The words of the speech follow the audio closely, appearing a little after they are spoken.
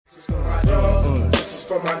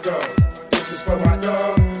for my dog. This is for my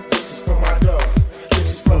dog. This is for my dog.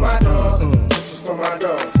 This is for my dog. This is for my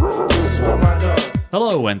dog. This is for my dog.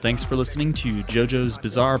 Hello, and thanks for listening to JoJo's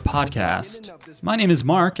Bizarre Podcast. My name is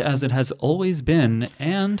Mark, as it has always been,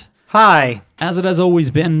 and Hi. as it has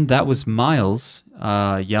always been, that was Miles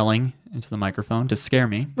yelling into the microphone to scare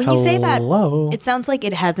me. When you say that, Hello. it sounds like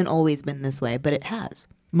it hasn't always been this way, but it has.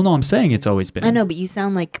 Well, no, I'm saying it's always been. I know, but you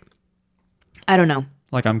sound like, I don't know.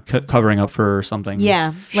 Like I'm covering up for something.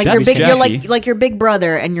 Yeah, like That's you're Jackie. like your big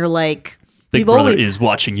brother, and you're like, Big brother is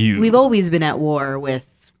watching you. we've always been at war with,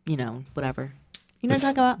 whatever. You know what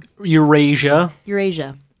I'm talking about? Eurasia.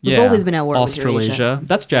 Eurasia. We've always been at war with Eurasia. Australasia.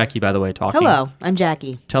 That's Jackie, by the way, talking. Hello, I'm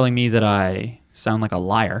Jackie. Telling me that I sound like a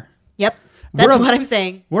liar. Yep, that's We're a- what I'm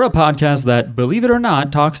saying. We're a podcast that, believe it or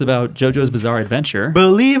not, talks about JoJo's Bizarre Adventure.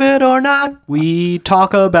 Believe it or not, we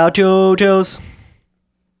talk about JoJo's.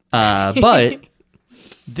 But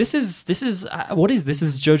this is what is this?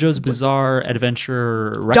 Is JoJo's Bizarre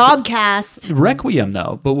Adventure Dogcast. Requiem,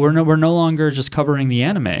 though. But we're no longer just covering the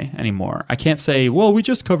anime anymore. I can't say, well, we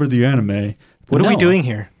just covered the anime. What are we No. doing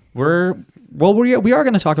here? We are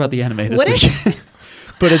going to talk about the anime this What week. is-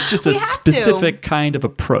 But it's just a We have to. specific kind of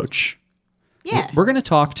approach. Yeah. We're going to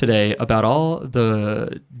talk today about all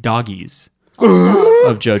the doggies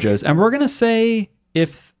of JoJo's, and we're going to say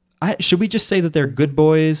should we just say that they're good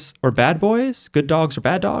boys or bad boys, good dogs or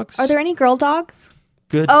bad dogs? Are there any girl dogs?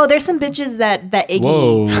 good? Oh, there's some bitches that Iggy.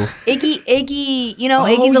 Whoa. Iggy, Iggy's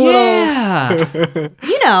a little,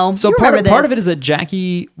 Yeah. So you part remember of it this. is that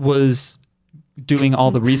Jackie was doing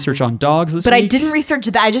all the research on dogs this But week. I didn't research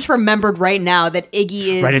that. I just remembered right now that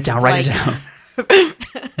Iggy is. Write it down. Write it down.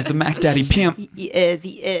 He's a Mac Daddy pimp. He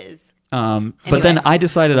is. But Anyway. then I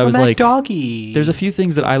decided I was I'm a like, doggy. there's a few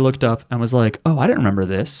things that I looked up and was like, oh, I didn't remember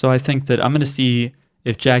this. So I think that I'm going to see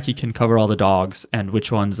if Jackie can cover all the dogs and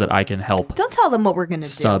which ones that I can help Don't tell them what we're gonna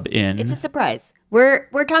sub do. in. It's a surprise. We're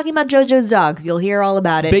talking about JoJo's dogs. You'll hear all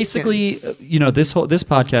about it. Basically, this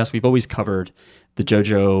podcast, we've always covered the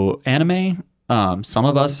JoJo anime. Some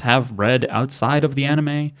of us have read outside of the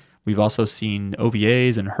anime. We've also seen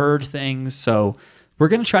OVAs and heard things. So we're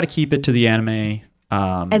going to try to keep it to the anime.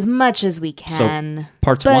 as much as we can.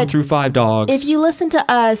 Parts But 1 through 5 dogs. If you listen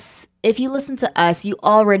to us, you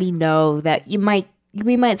already know that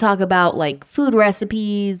we might talk about like food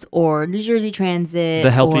recipes or New Jersey Transit.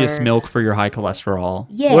 the healthiest or- milk for your high cholesterol.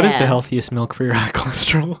 Yeah. What is the healthiest milk for your high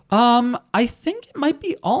cholesterol? I think it might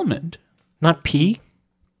be almond. Not pea?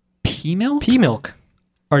 Pea milk? Pea milk.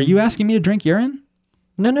 Are you asking me to drink urine?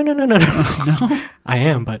 No. No? I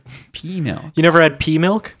am, but Pea milk. you never had pea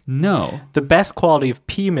milk? No. The best quality of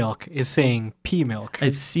pea milk is saying pea milk.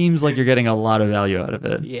 It seems like you're getting a lot of value out of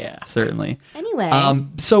it. Yeah. Certainly. Anyway.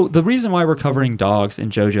 So the reason why we're covering dogs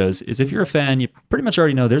in JoJo's is if you're a fan, you pretty much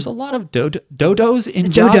already know there's a lot of dodos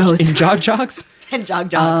in Dodos. Jog-Jogs. and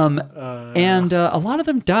jogs. And a lot of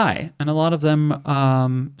them die. And a lot of them,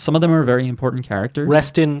 some of them are very important characters.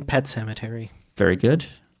 Rest in Pet Cemetery. Very good.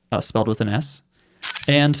 Spelled with an S.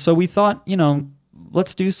 And so we thought,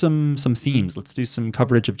 let's do some themes. Let's do some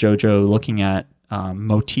coverage of JoJo looking at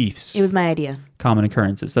motifs, It was my idea. common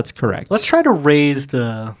occurrences. That's correct. Let's try to raise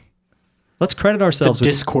the credit ourselves with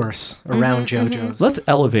discourse around JoJo's. Let's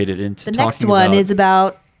elevate it into The talking next one about is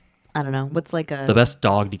about, I don't know, what's like a the best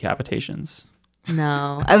dog decapitations.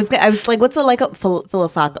 no. I was like, what's a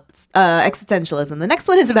philosophical existentialism? The next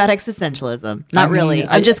one is about existentialism. Not mean, really.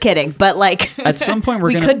 I'm just kidding. But like, At some point,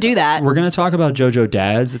 we could do that. We're gonna talk about JoJo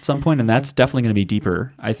dads at some point, and that's definitely gonna be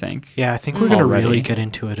deeper. I think. Yeah, I think we're going to Already. really get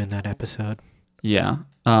into it in that episode. Yeah.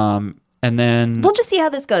 And then We'll just see how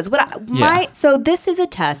this goes. So this is a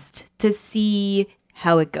test to see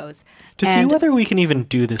how it goes. To see And- whether we can even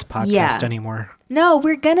do this podcast Yeah. anymore. No,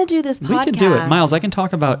 we're gonna do this podcast. we can do it, Miles. I can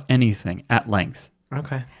talk about anything at length.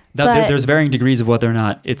 Okay. But- There's varying degrees of whether or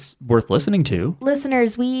not it's worth listening to.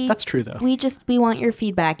 Listeners, That's true, though. we want your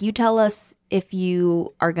feedback. You tell us if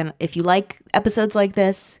you like episodes like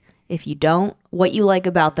this. If you don't, what you like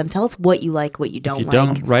about them. Tell us what you like, what you don't If you like.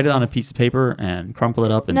 don't, write it on a piece of paper and crumple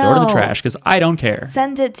it up and throw it in the No. trash because I don't care.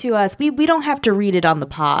 Send it to us. We don't have to read it on the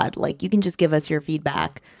pod. Like, you can just give us your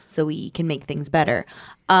feedback so we can make things better.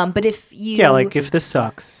 But if you if this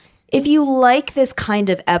sucks. if you like this kind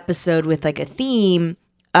of episode with like a theme,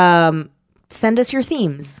 send us your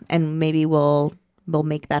themes and maybe we'll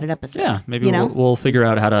make that an episode. Yeah, maybe we'll figure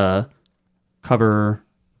out how to cover.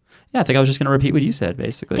 Yeah, I think I was just going to repeat what you said, I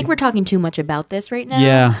basically. think we're talking too much about this right now.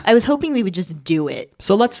 Yeah. I was hoping we would just do it.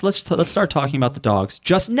 So let's start talking about the dogs.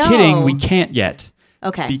 Just No. kidding, we can't yet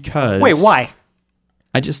Okay. because Wait, why?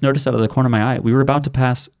 I just noticed out of the corner of my eye we were about to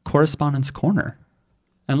pass Correspondence Corner,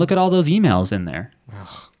 and look at all those emails in there.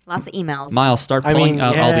 Lots of emails. Miles, start I pulling mean,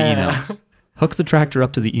 out all the yeah. emails. Hook the tractor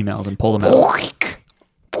up to the emails and pull them out.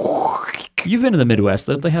 You've been to the Midwest.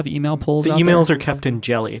 Don't they have email pulls The out emails there? are kept in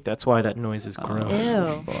jelly. That's why that noise is gross.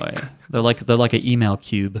 Ew. Boy, they're like an email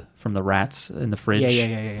cube from the rats in the fridge.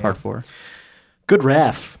 Yeah. Part 4. Good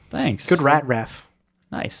ref. Thanks. Good rat ref.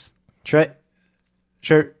 Nice.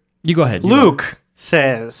 Sure. You go ahead. Luke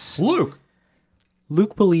says... Luke.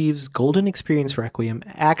 Luke believes Golden Experience Requiem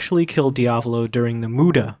actually killed Diavolo during the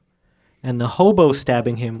Muda, and the hobo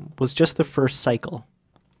stabbing him was just the first cycle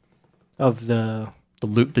of the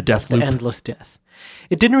The death loop. endless death.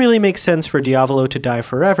 It didn't really make sense for Diavolo to die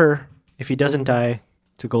forever if he doesn't die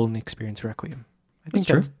to Golden Experience Requiem. I think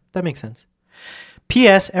That's true. that makes sense.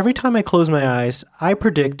 P.S. Every time I close my eyes, I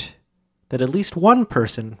predict that at least one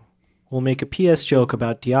person will make a P.S. joke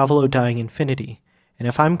about Diavolo dying infinity. And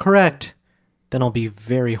if I'm correct, then I'll be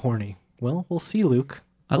very horny. Well, we'll see, Luke.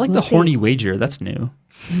 I like We'll the see. horny wager. That's new.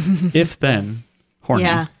 If then, horny.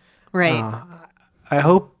 Yeah. Right. I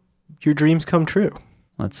hope your dreams come true.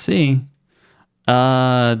 Let's see.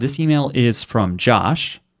 This email is from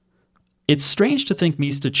Josh. It's strange to think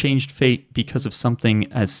Mista changed fate because of something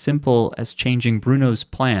as simple as changing Bruno's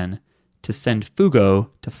plan to send Fugo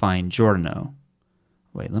to find Giordano.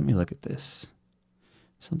 Wait, let me look at this.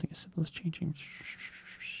 Something as simple as changing...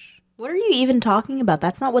 What are you even talking about?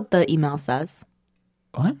 That's not what the email says.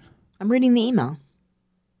 What? I'm reading the email.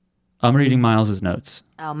 I'm reading Miles's notes.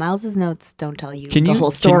 Oh, Miles's notes don't tell you Can the you whole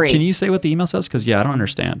story. Can you say what the email says? Because I don't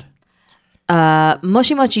understand.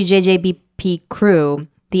 Moshi Mochi JJBP crew.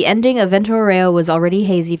 The ending of Ventoreo was already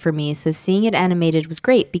hazy for me, so seeing it animated was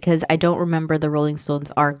great because I don't remember the Rolling Stones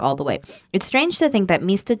arc all the way. It's strange to think that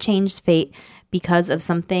Mista changed fate because of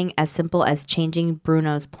something as simple as changing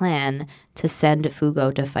Bruno's plan to send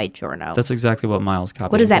Fugo to fight Giorno. That's exactly what Miles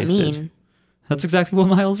copied. What does and that pasted. mean? That's exactly what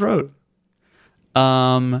Miles wrote.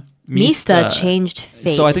 Mista changed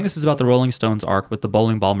fate. So I think this is about the Rolling Stones arc with the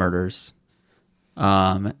bowling ball murders.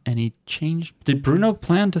 And he changed. Did Bruno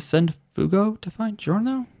plan to send Fugo to find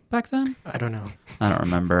Giorno back then? I don't know. I don't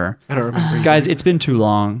remember. I don't remember. Guys, it's been too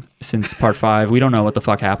long since part 5. We don't know what the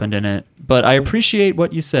fuck happened in it. But I appreciate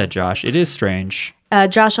what you said, Josh. It is strange.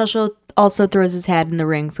 Josh also throws his hat in the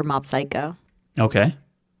ring for Mob Psycho. Okay.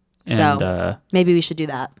 And So- Maybe we should do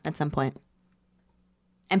that at some point.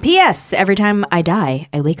 And P.S. Every time I die,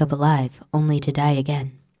 I wake up alive, only to die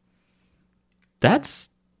again. that's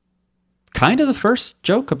kind of the first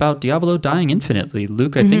joke about Diablo dying infinitely.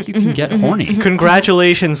 Luke, I think you can get horny.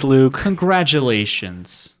 Congratulations, Luke.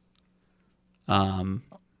 Congratulations.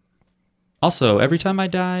 Also, Every Time I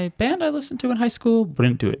Die, band I listened to in high school,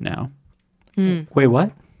 wouldn't do it now. Wait,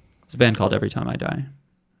 what? It's a band called Every Time I Die.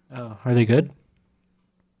 Oh, are they good?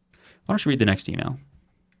 Why don't you read the next email?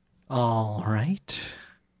 All right.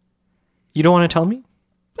 You don't want to tell me?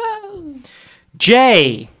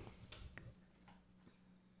 Jay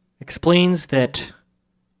explains that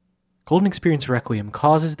Golden Experience Requiem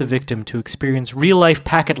causes the victim to experience real-life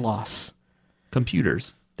packet loss.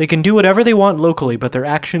 Computers. They can do whatever they want locally, but their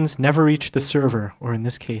actions never reach the server, or in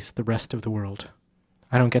this case, the rest of the world.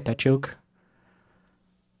 I don't get that joke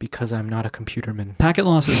because I'm not a computerman. Packet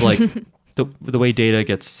loss is like the way data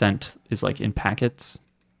gets sent is like in packets.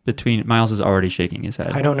 Between Miles is already shaking his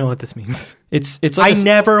head. I don't know what this means. It's I like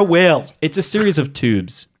never will. it's a series of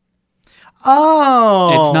tubes.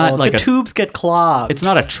 Oh, It's not like the a- tubes get clogged. It's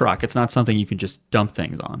not a truck. It's not something you can just dump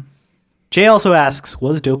things on. Jay also asks,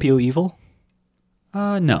 was Doppio evil?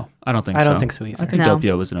 No, I don't think so. I don't think so either. I think No.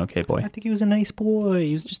 Doppio was an okay boy. I think he was a nice boy.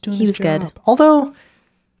 He was just doing He his was good. job. Although,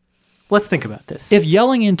 let's think about this. If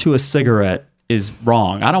yelling into a cigarette is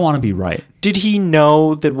wrong, I don't want to be right. Did he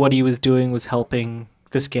know that what he was doing was helping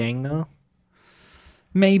this gang, though?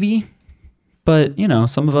 Maybe. But,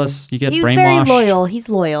 some of us, you get He was brainwashed. very loyal. He's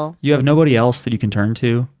loyal. You have nobody else that you can turn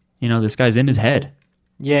to. This guy's in his head.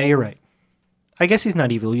 Yeah, you're right. I guess he's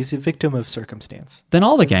not evil. He's a victim of circumstance. Then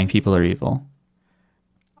all the gang people are evil.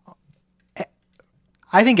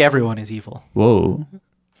 I think everyone is evil. Whoa.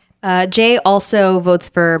 Jay also votes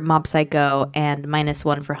for Mob Psycho and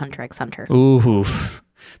 -1 for Hunter x Hunter. Ooh.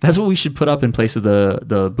 That's what we should put up in place of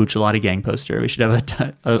the Bucciolati gang poster. We should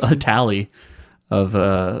have a tally of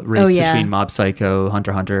race yeah. between Mob Psycho,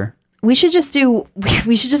 Hunter x Hunter. We should just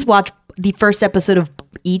watch the first episode of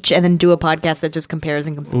each and then do a podcast that just compares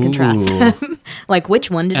and contrasts Ooh. them. Like,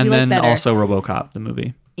 which one did And we like then better? also RoboCop, the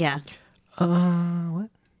movie. Yeah. What?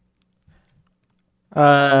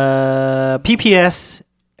 PPS.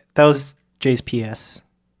 That was Jay's PS.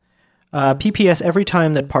 PPS, every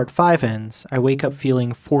time that part 5 ends, I wake up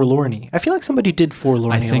feeling forlorny. I feel like somebody did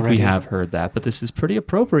forlorny I think already. we have heard that, but this is pretty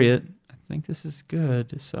appropriate. I think this is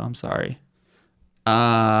good, so I'm sorry.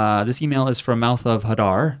 This email is from Mouth of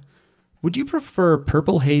Hadar. Would you prefer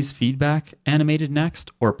Purple Haze feedback animated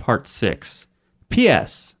next or part 6?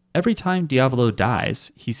 P.S. Every time Diavolo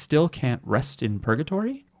dies, he still can't rest in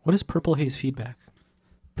purgatory? What is Purple Haze feedback?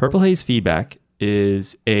 Purple Haze feedback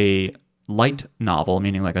is a light novel,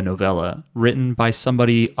 meaning like a novella, written by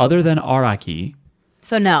somebody other than Araki,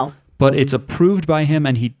 So no. but it's approved by him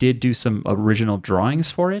and he did do some original drawings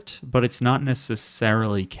for it, but it's not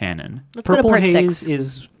necessarily canon. Let's go to Purple part Haze 6.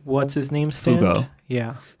 is what's his name stand? Fugo.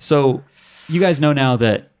 Yeah. So you guys know now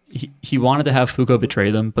that he wanted to have Fugo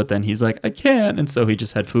betray them, but then he's like, I can't. And so he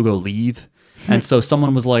just had Fugo leave. And so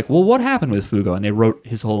someone was like, well, what happened with Fugo? And they wrote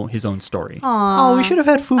his own story. Oh, we should have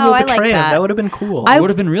had Fugo Oh, I like betray him. that. That would have been cool. It would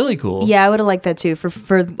have been really cool. Yeah, I would have liked that too,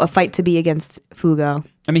 for a fight to be against Fugo.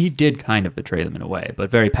 I mean, he did kind of betray them in a way,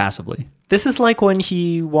 but very passively. This is like when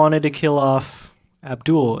he wanted to kill off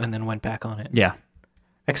Abdul and then went back on it. Yeah.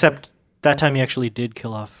 Except that time he actually did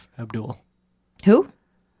kill off Abdul. Who?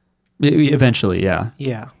 Eventually, yeah.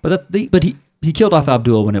 Yeah. But he killed off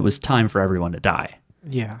Abdul when it was time for everyone to die.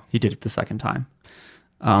 Yeah. He did it the second time.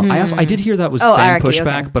 I did hear that was Oh, fan Araki,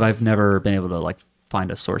 pushback, okay. but I've never been able to find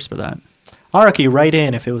a source for that. Araki, write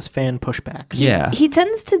in if it was fan pushback. Yeah. He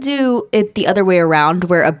tends to do it the other way around,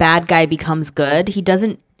 where a bad guy becomes good. He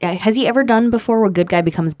doesn't. Has he ever done before where good guy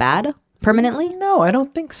becomes bad permanently? No, I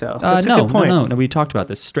don't think so. That's a no, good point. no. We talked about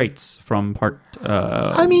this. Straits from part.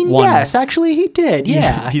 I mean, 1. yes, actually he did.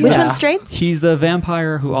 Yeah. he's Which Yeah. one's Straits? He's the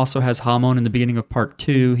vampire who also has Hamon in the beginning of part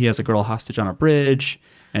 2. He has a girl hostage on a bridge,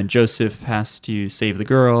 and Joseph has to save the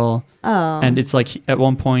girl. Oh. And it's like at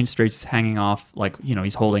one point, Straight's hanging off,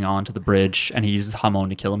 he's holding on to the bridge, and he uses Hamon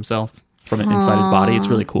to kill himself from inside his body. It's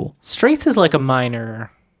really cool. Straits is like a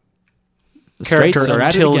minor The character Straits are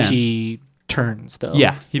at it until again. he turns, though.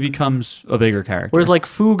 Yeah, he becomes a bigger character. Whereas like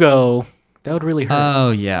Fugo, that would really hurt. Oh,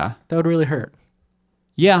 yeah. That would really hurt.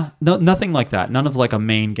 Yeah, no, nothing like that. None of a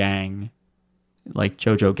main gang, like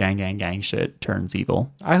JoJo gang shit turns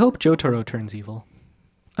evil. I hope Jotaro turns evil.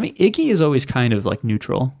 I mean, Iggy is always kind of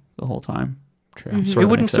neutral the whole time. True. Sort of It an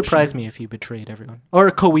wouldn't exception. surprise me if he betrayed everyone.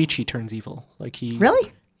 Or Koichi turns evil. Like he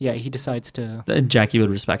Really? Yeah, he decides to Jackie would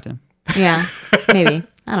respect him. Yeah, maybe.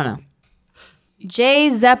 I don't know. Jay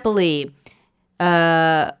Zeppeli.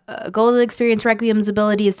 Golden Experience Requiem's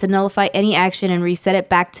ability is to nullify any action and reset it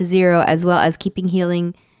back to 0, as well as keeping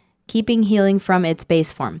healing from its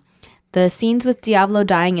base form. The scenes with Diavolo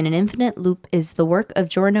dying in an infinite loop is the work of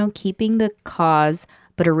Giorno keeping the cause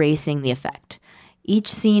but erasing the effect. Each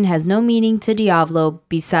scene has no meaning to Diavolo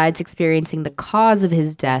besides experiencing the cause of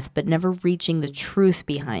his death but never reaching the truth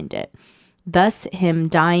behind it. Thus, him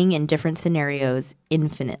dying in different scenarios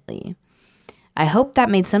infinitely. I hope that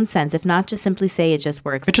made some sense. If not, just simply say it just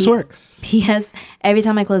works. It just works. P.S. Every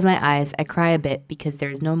time I close my eyes, I cry a bit because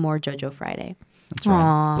there's no more JoJo Friday. That's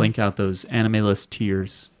right. Blink out those anime-less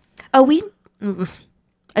tears. Oh,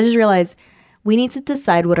 I just realized we need to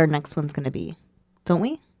decide what our next one's going to be. Don't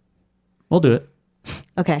we? We'll do it.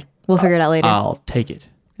 Okay. We'll figure it out later. I'll take it.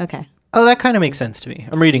 Okay. Oh, that kind of makes sense to me.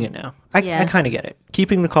 I'm reading it now. I Yeah. kind of get it.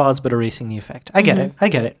 Keeping the cause but erasing the effect. I get it. I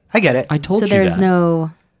get it. I told So you there's that.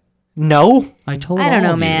 no... No? I told I don't all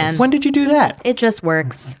know, of you. man. When did you do that? It just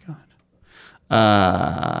works.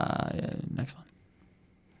 Next one.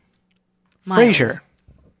 Miles. Frasier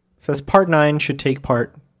says part 9 should take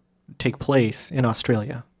place in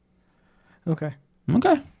Australia. Okay.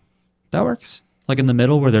 Okay. That works. In the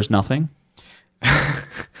middle where there's nothing.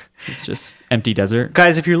 It's just empty desert.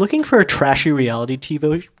 Guys, if you're looking for a trashy reality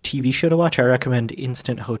TV show to watch, I recommend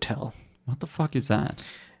Instant Hotel. What the fuck is that?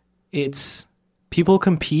 It's people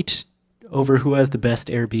compete over who has the best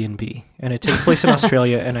Airbnb, and it takes place in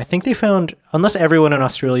Australia. And I think they found, unless everyone in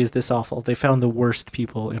Australia is this awful, they found the worst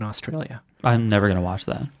people in Australia. I'm never going to watch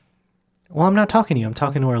that. Well, I'm not talking to you. I'm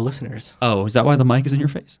talking to our listeners. Oh, is that why the mic is in your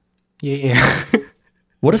face? Yeah.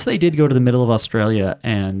 What if they did go to the middle of Australia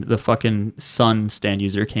and the fucking Sun stand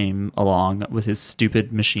user came along with his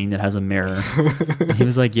stupid machine that has a mirror? And he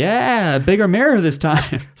was like, yeah, bigger mirror this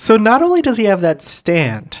time. So not only does he have that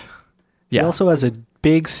stand, Yeah. he also has a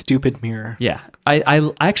big stupid mirror. Yeah.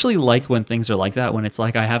 I actually like when things are like that, when it's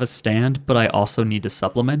like I have a stand, but I also need to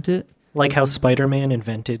supplement it. Like how Spider-Man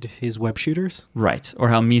invented his web shooters. Right. Or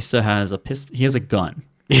how Misa has he has a gun.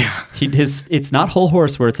 Yeah. It's not whole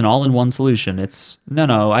horse where it's an all-in-one solution. It's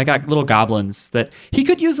no, I got little goblins that he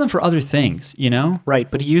could use them for other things, you know? Right,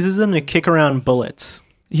 but he uses them to kick around bullets.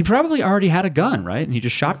 He probably already had a gun, right? And he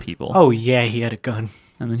just shot people. Oh, yeah, he had a gun.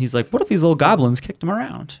 And then he's like, what if these little goblins kicked him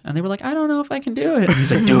around? And they were like, I don't know if I can do it. And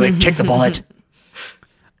he's like, do it, kick the bullet.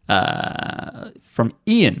 From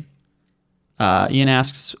Ian. Ian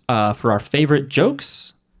asks for our favorite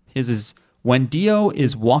jokes. His is, when Dio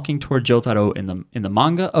is walking toward Jotaro in the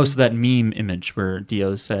manga. Oh, so that meme image where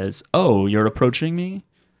Dio says, "Oh, you're approaching me,"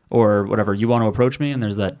 or whatever, "You want to approach me," and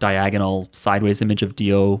there's that diagonal sideways image of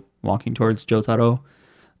Dio walking towards Jotaro.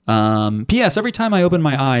 P.S. Every time I open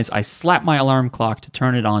my eyes, I slap my alarm clock to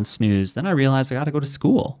turn it on snooze. Then I realize I got to go to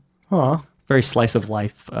school. Aw. Very slice of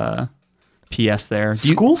life. P.S. there.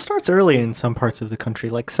 School starts early in some parts of the country.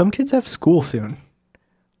 Like some kids have school soon.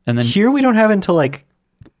 And then Here we don't have until like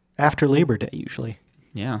after Labor Day usually.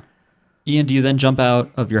 yeah. Ian, do you then jump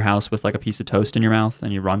out of your house with like a piece of toast in your mouth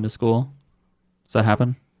and you run to school? Does that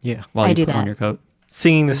happen? Yeah. While I you do put on that. your coat?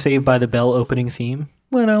 Singing the Saved by the Bell opening theme.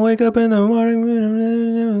 When I wake up in the morning,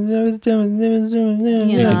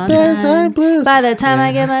 blues. By the time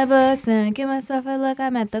I get my books and give myself a look,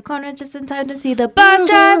 I'm at the corner just in time to see the bus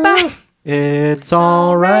drive by. It's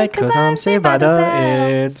alright, cause I'm saved by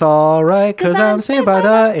the. It's alright, cause I'm saved by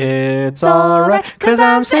the. It's alright, cause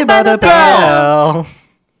I'm saved by the bell.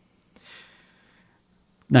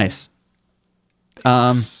 Nice.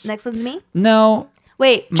 Next one's me. No.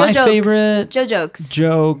 Wait, My JoJokes. favorite JoJokes.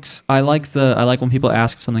 Jokes. I like when people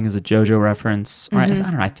ask if something is a JoJo reference. Or I don't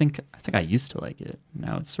know. I think I used to like it.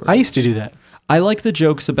 Now it's sort of. I used to do that. I like the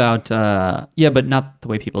jokes about but not the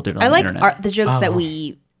way people did it on I the like internet. the jokes that Oh.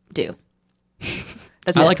 we do.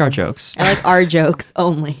 That's I it. like our jokes. I like our jokes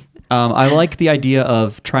only. I like the idea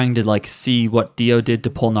of trying to like see what Dio did to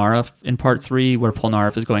Polnareff in part 3, where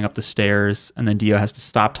Polnareff is going up the stairs and then Dio has to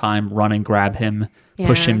stop time, run and grab him,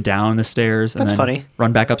 push Yeah. him down the stairs, and That's then funny.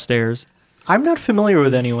 run back upstairs. I'm not familiar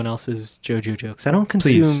with anyone else's JoJo jokes. I don't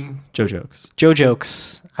Please, consume Joe jokes. Joe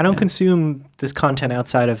jokes. I don't Yeah. consume this content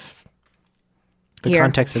outside of the Here.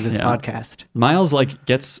 context of this Yeah. podcast. Miles like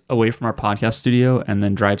gets away from our podcast studio and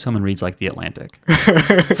then drives home and reads like The Atlantic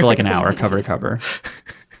for like an hour, cover to cover.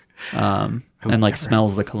 And like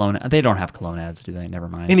smells the cologne. They don't have cologne ads, do they? Never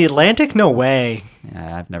mind. In the Atlantic? No way.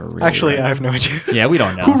 Yeah, I've never really. Actually, read. I have no idea. Yeah, we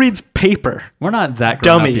don't know. Who reads paper? We're not that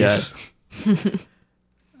grown up Dummies. yet.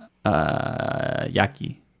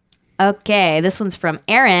 Yaki. Okay, this one's from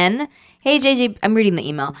Aaron. Hey JJ, I'm reading the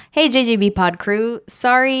email. Hey JJB Pod crew,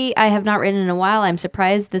 sorry I have not written in a while. I'm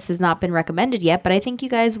surprised this has not been recommended yet, but I think you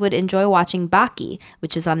guys would enjoy watching Baki,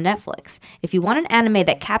 which is on Netflix. If you want an anime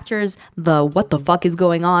that captures the what the fuck is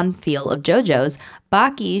going on feel of JoJo's,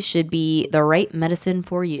 Baki should be the right medicine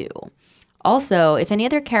for you. Also, if any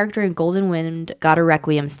other character in Golden Wind got a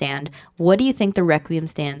Requiem stand, what do you think the Requiem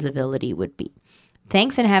stand's ability would be?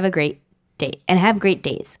 Thanks and have a great day and have great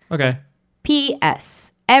days. Okay.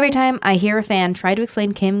 P.S. Every time I hear a fan try to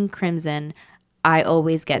explain Kim Crimson, I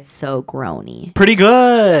always get so groany. Pretty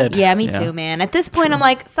good. Yeah, me Yeah. too, man. At this point, I'm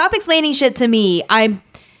like, stop explaining shit to me. I'm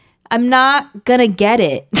not gonna get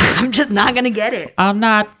it. I'm just not gonna get it. I'm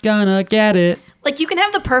not gonna get it. Like, you can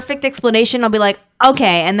have the perfect explanation. I'll be like,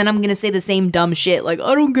 okay, and then I'm gonna say the same dumb shit. Like,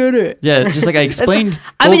 I don't get it. Yeah, just like I explained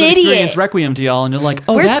I'm an Golden idiot. Experience Requiem to y'all, and you're like,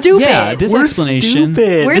 oh, We're that, stupid. Yeah, this We're explanation.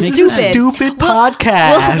 stupid. We're This makes is a sense. stupid We'll-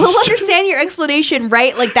 podcast. We'll understand your explanation,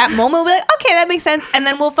 right? Like that moment, we'll be like, okay, that makes sense, and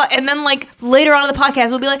then and then like later on in the podcast,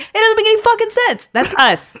 we'll be like, it doesn't make any fucking sense. That's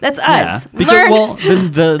us. That's Yeah, us. because Learn. well,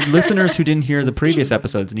 then the listeners who didn't hear the previous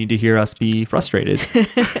episodes need to hear us be frustrated.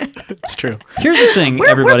 It's true. Here's the thing, we're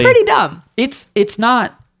everybody. pretty dumb. It's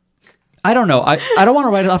not. I don't know. I don't want to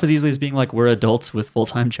write it off as easily as being like we're adults with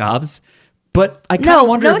full-time jobs, but I kind of No,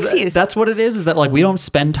 wonder no if excuse. that's what it is that like we don't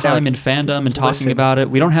spend time in fandom and talking listen. about it.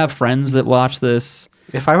 We don't have friends that watch this.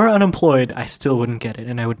 If I were unemployed, I still wouldn't get it,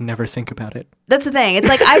 and I would never think about it. That's the thing. It's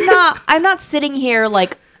like I'm not sitting here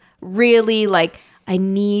like really like I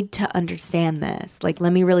need to understand this. Like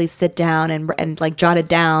let me really sit down and like jot it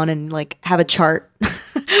down and like have a chart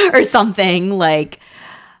or something. Like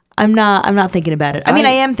I'm not thinking about it. I mean,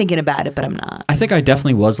 I am thinking about it, but I'm not. I think I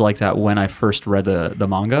definitely was like that when I first read the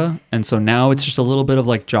manga, and so now it's just a little bit of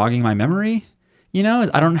like jogging my memory. You know,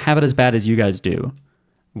 I don't have it as bad as you guys do.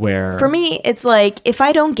 Where For me, it's like if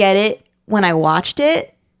I don't get it when I watched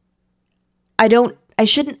it, I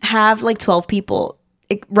shouldn't have like 12 people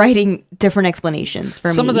writing different explanations for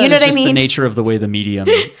some me. of that You know is what I just the mean? nature of the way the medium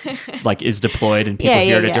like is deployed and people Yeah,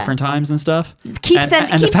 hear yeah, it at yeah. different times and stuff. Keep And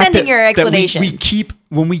send- the keep fact sending your that explanations.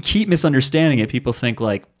 when we keep misunderstanding it, people think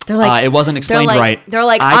like, They're like- it wasn't explained right. They're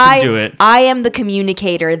like, I can do it. I am the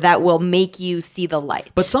communicator that will make you see the light.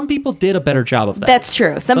 But some people did a better job of that. That's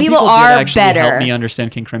true. Some people people did are actually better. help me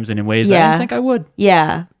understand King Crimson in ways I Yeah. didn't think I would.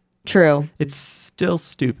 Yeah, true. It's still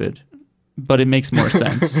stupid, but it makes more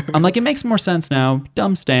sense. I'm like, it makes more sense now.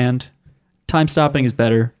 Dumb stand. Time stopping is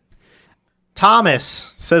better. Thomas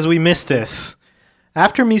says we missed this.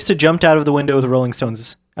 After Mista jumped out of the window of the Rolling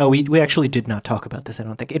Stones' Oh, we actually did not talk about this, I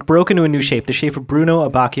don't think. It broke into a new shape, the shape of Bruno,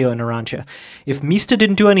 Abbacchio, and Narancia. If Mista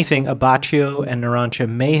didn't do anything, Abbacchio and Narancia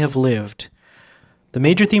may have lived. The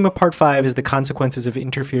major theme of Part 5 is the consequences of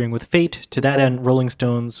interfering with fate. To that end, Rolling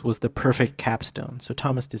Stones was the perfect capstone. So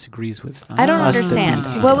Thomas disagrees with I don't us that understand.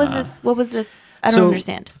 we- What was this? I don't So-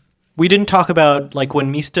 understand. We didn't talk about, like, when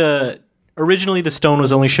Mista... Originally, the stone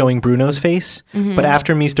was only showing Bruno's face, but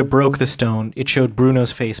after Mista broke the stone, it showed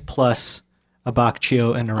Bruno's face plus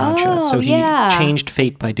Abbacchio and Narancia. Oh, So he yeah. changed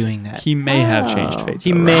fate by doing that. He may have changed fate.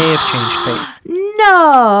 He though, may right? have changed fate.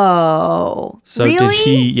 No. So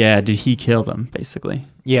really? did he kill them, basically?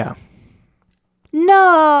 Yeah.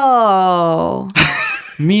 No.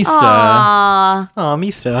 Mista. Aw, Aw,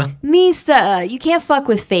 Mista. Mista, you can't fuck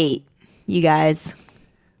with fate, you guys.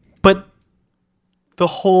 But the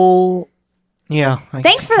whole... Yeah. I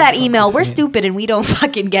Thanks guess for I that fuck email. with We're fate. stupid and we don't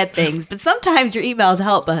fucking get things, but sometimes your emails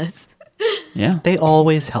help us. Yeah. They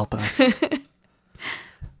always help us.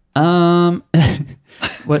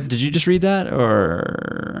 What did you just read that,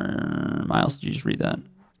 or Miles? Did you just read that?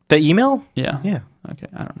 The email? Yeah. Yeah. Okay.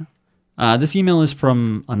 I don't know. This email is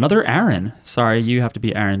from another Aaron. Sorry, you have to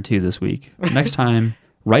be Aaron too this week. Next time,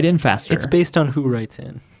 write in faster. It's based on who writes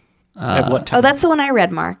in. At what time? Oh, that's the one I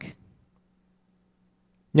read, Mark.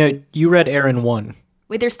 No, you read Aaron 1.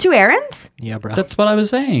 Wait, there's two Aarons? Yeah, bro. That's what I was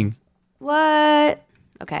saying. What?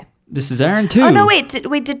 Okay. This is Aaron too. Oh no, wait,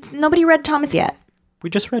 did nobody read Thomas yet? We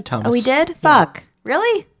just read Thomas. Oh, we did? Fuck.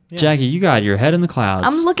 Really? Jackie, you got your head in the clouds.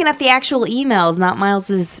 I'm looking at the actual emails, not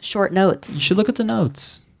Miles's short You notes. should look at the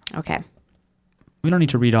notes. Okay. We don't need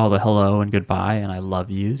to read all the hello and goodbye and I love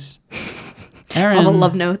yous. Aaron, All the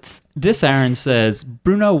love notes. This Aaron says,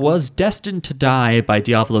 Bruno was destined to die by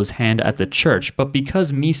Diavolo's hand at the church, but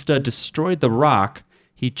because Mista destroyed the rock,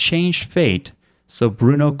 he changed fate, so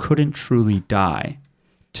Bruno couldn't truly die.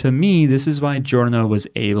 To me, this is why Giorno was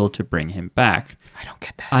able to bring him back. I don't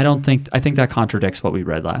get that. I think that contradicts what we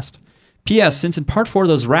read last. P.S. Since in part 4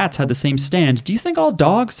 those rats had the same stand, do you think all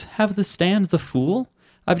dogs have the stand, the fool?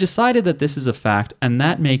 I've decided that this is a fact, and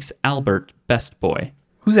that makes Albert best boy.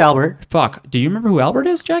 Who's Albert? Fuck, do you remember who Albert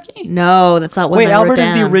is, Jackie? No, that's not what Wait, I wrote Albert is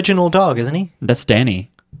the down. original dog, isn't he? That's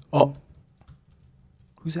Danny. Oh.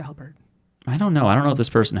 Who's Albert? I don't know. I don't know if this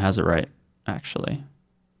person has it right, actually.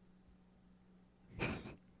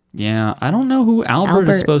 Yeah, I don't know who Albert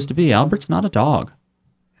is supposed to be. Albert's not a dog.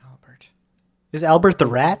 Albert. Is Albert the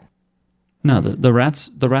rat? No, the rats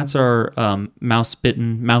are mouse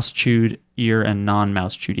bitten, mouse chewed ear, and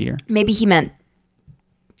non-mouse chewed ear. Maybe he meant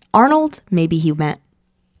Arnold. Maybe he meant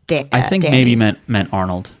I think Danny. maybe meant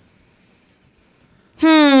Arnold.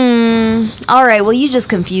 All right. Well, you just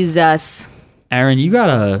confused us. Aaron, you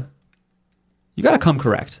gotta come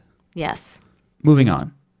correct. Yes. Moving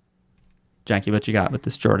on. Jackie, what you got with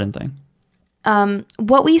this Jordan thing?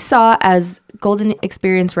 What we saw as Golden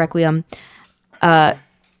Experience Requiem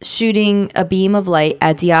shooting a beam of light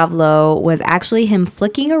at Diavolo was actually him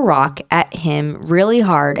flicking a rock at him really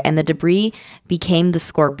hard, and the debris became the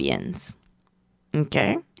scorpions.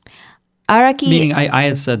 Okay. Araki. Meaning, I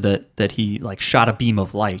had said that he like shot a beam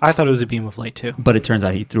of light, I thought it was a beam of light, too. but it turns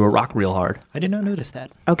out he threw a rock real hard. I did not notice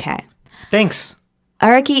that. Okay. Thanks.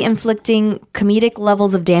 Araki inflicting comedic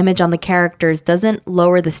levels of damage on the characters doesn't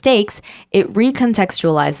lower the stakes, it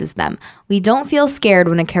recontextualizes them. We don't feel scared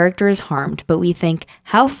when a character is harmed, but we think,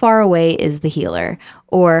 how far away is the healer?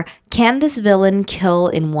 Or, can this villain kill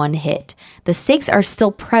in one hit? The stakes are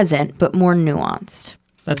still present, but more nuanced.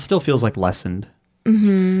 That still feels like lessened.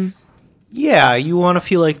 Yeah, you want to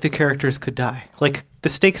feel like the characters could die. Like, the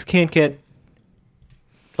stakes can't get...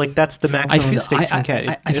 Like, that's the maximum feel- the stakes I- can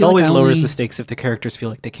get. I It feel always like I lowers only- the stakes if the characters feel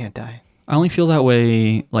like they can't die. I only feel that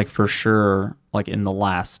way, like for sure, like in the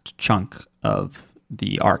last chunk of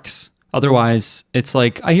the arcs. Otherwise, it's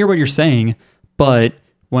like I hear what you're saying, but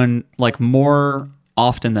when like more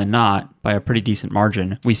often than not, by a pretty decent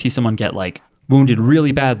margin, we see someone get like wounded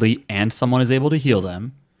really badly and someone is able to heal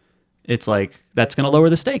them, it's like that's going to lower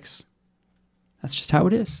the stakes. That's just how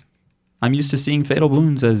it is. I'm used to seeing fatal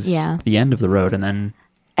wounds as the end of the road, and then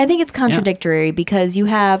I think it's contradictory because you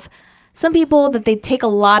have some people that they take a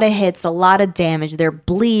lot of hits, a lot of damage, they're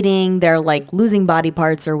bleeding, they're like losing body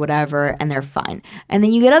parts or whatever, and they're fine. And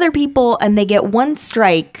then you get other people and they get one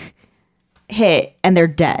strike hit and they're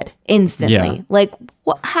dead instantly. Yeah. Like,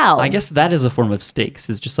 how? I guess that is a form of stakes.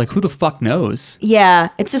 Is just like who the fuck knows? Yeah,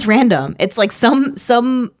 it's just random. It's like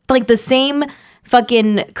some like the same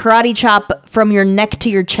fucking karate chop from your neck to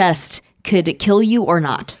your chest could kill you or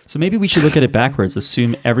not. So maybe we should look at it backwards.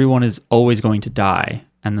 Assume everyone is always going to die,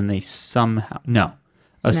 and then they somehow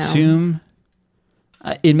assume.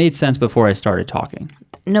 It made sense before I started talking.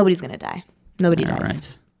 Nobody's gonna die. Nobody All dies.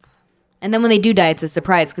 right. And then when they do die, it's a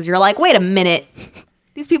surprise because you're like, wait a minute.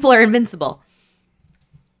 These people are invincible.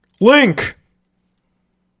 Link!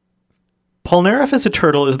 Polnareff as a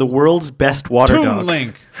turtle is the world's best water dog.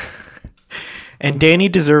 Link. And Danny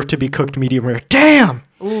deserved to be cooked medium rare. Damn!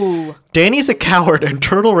 Ooh. Danny's a coward, and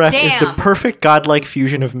Turtle Ref is the Damn. perfect godlike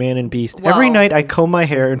fusion of man and beast. Whoa. Every night I comb my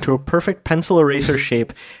hair into a perfect pencil eraser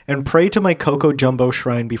shape and pray to my Coco Jumbo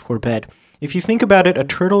shrine before bed. If you think about it, a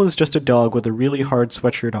turtle is just a dog with a really hard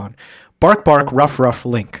sweatshirt on. Bark, bark, rough, rough,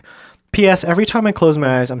 Link. P.S. Every time I close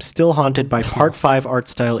my eyes, I'm still haunted by Part 5 art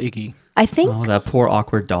style Iggy. I think Oh, that poor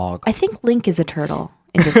awkward dog. Link is a turtle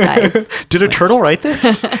in disguise. Did a turtle write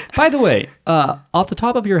this? By the way, off the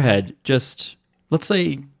top of your head, just let's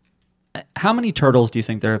say, how many turtles do you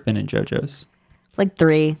think there have been in JoJo's? Like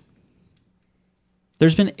 3.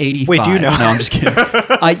 There's been 85. Wait, do you know? No, I'm just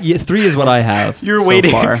kidding. 3 is what I have. You're so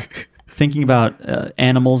waiting. far. Thinking about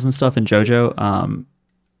animals and stuff in JoJo.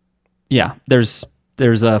 Yeah, there's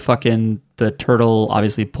a fucking the turtle.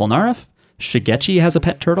 Obviously, Polnareff. Shigechi has a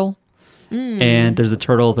pet turtle. And there's a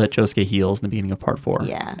turtle that Josuke heals in the beginning of part 4.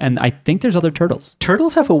 Yeah. And I think there's other turtles.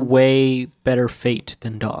 Turtles have a way better fate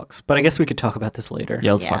than dogs, but I guess we could talk about this later.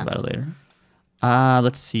 Yeah, let's talk Yeah. about it later.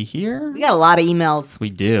 Let's see here. We got a lot of emails. We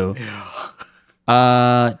do.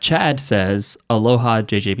 Chad says, Aloha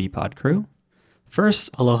JJB Pod Crew. First,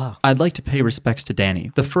 Aloha. I'd like to pay respects to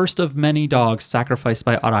Danny, the first of many dogs sacrificed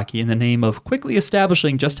by Araki in the name of quickly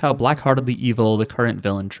establishing just how black-heartedly evil the current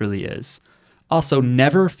villain truly is. Also,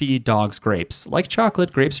 never feed dogs grapes. Like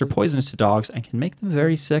chocolate, grapes are poisonous to dogs and can make them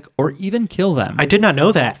very sick or even kill them. I did not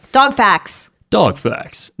know that. Dog facts. Dog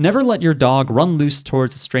facts. Never let your dog run loose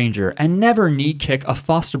towards a stranger and never knee kick a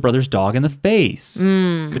foster brother's dog in the face.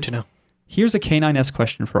 Good to know. Here's a K9S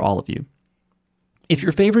question for all of you. If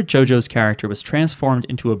your favorite JoJo's character was transformed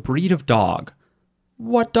into a breed of dog,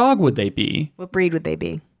 what dog would they be? What breed would they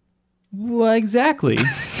be? Well, exactly.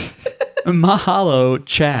 Mahalo,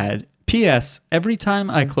 Chad. P.S. Every time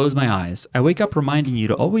I close my eyes, I wake up reminding you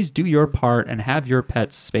to always do your part and have your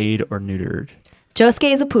pets spayed or neutered.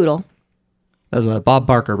 Josuke is a poodle. That was a Bob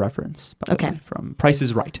Barker reference, by the Okay. way, from Price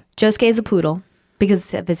is Right. Josuke is a poodle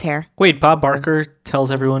because of his hair. Wait, Bob Barker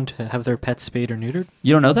tells everyone to have their pets spayed or neutered?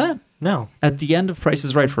 You don't know that? No. At the end of Price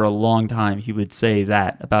is Right for a long time, he would say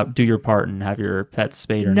that about do your part and have your pets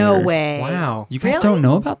spayed or No neutered. way. Wow. You guys Really? don't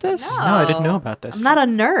know about this? No, I didn't know about this. I'm not a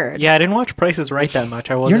nerd. Yeah, I didn't watch Prices Right that much.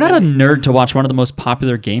 I wasn't. You're not a in- nerd to watch one of the most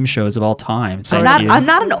popular game shows of all time. Thank you. I'm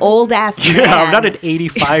not an old ass man. Yeah, I'm not an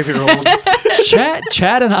 85-year-old.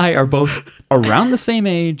 Chad and I are both around the same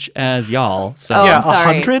age as y'all. So Oh, yeah, I'm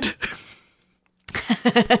sorry. 100?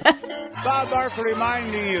 Bob Barker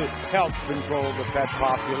reminding you, help control the pet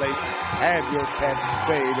population. Have your pets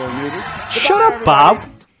spayed or neutered. Shut Goodbye, up, Bob.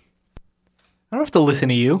 everybody. I don't have to listen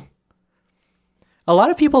to you. A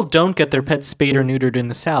lot of people don't get their pets spayed or neutered in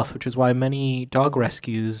the South, which is why many dog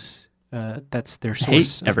rescues, that's their Hate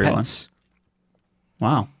source of everyone. pets.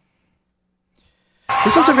 wow.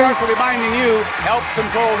 This is a Bob very... Barker reminding you, help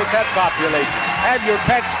control the pet population. Have your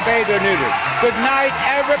pets spayed or neutered. Good night,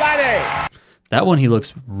 everybody. That one he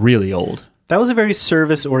looks really old. That was a very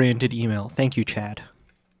service-oriented email. Thank you, Chad.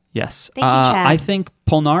 Yes. Thank you, Chad. I think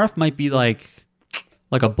Polnareff might be like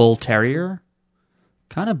a bull terrier.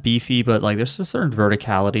 Kind of beefy, but like there's a certain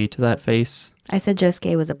verticality to that face. I said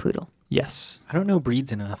Josuke was a poodle. Yes. I don't know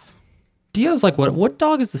breeds enough. Dio's like, what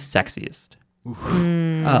dog is the sexiest?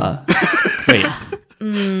 Wait,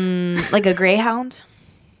 Like a greyhound?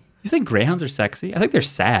 you think greyhounds are sexy? I think they're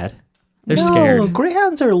sad. They're No, scared.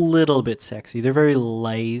 greyhounds are a little bit sexy. They're very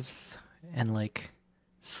lithe and like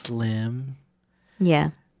slim.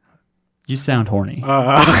 Yeah. You sound horny.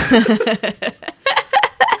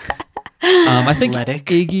 I think Athletic.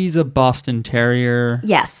 Iggy's a Boston Terrier.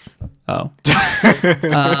 Yes. Oh.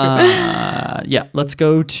 Yeah, let's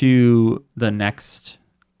go to the next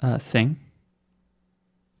thing.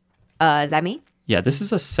 Is that me? Yeah, this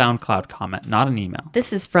is a SoundCloud comment, not an email.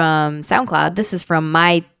 This is from SoundCloud. This is from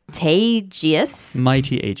Mytagius.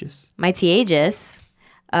 Mighty Aegis. Mytagius.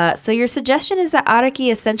 So your suggestion is that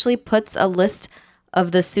Araki essentially puts a list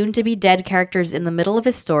of the soon-to-be-dead characters in the middle of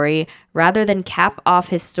his story rather than cap off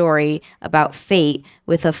his story about fate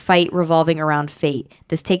with a fight revolving around fate.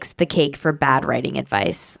 This takes the cake for bad writing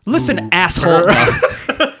advice. Listen, asshole.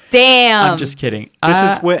 No, Damn. I'm just kidding.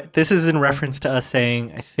 This is in reference to us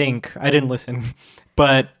saying, I think, I didn't listen,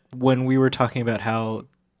 but when we were talking about how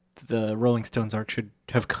the Rolling Stones arc should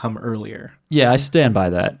have come earlier. Yeah, I stand by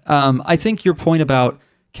that. I think your point about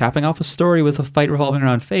capping off a story with a fight revolving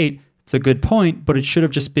around fate, it's a good point, but it should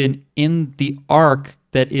have just been in the arc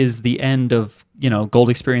that is the end of, Gold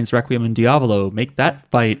Experience, Requiem, and Diavolo. Make that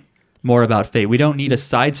fight more about Fate. We don't need a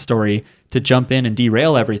side story to jump in and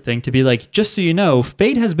derail everything to be like, just so you know,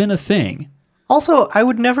 Fate has been a thing. Also, I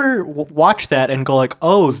would never watch that and go like,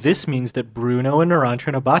 oh, this means that Bruno and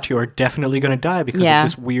Narantra and Abacho are definitely going to die because Yeah. of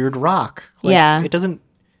this weird rock. Like, Yeah. It doesn't...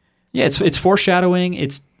 Yeah, it's foreshadowing.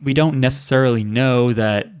 We don't necessarily know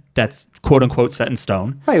that that's quote unquote set in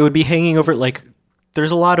stone. Right, it would be hanging over, like,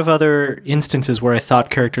 there's a lot of other instances where I thought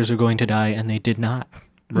characters were going to die and they did not.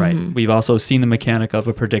 Right. We've also seen the mechanic of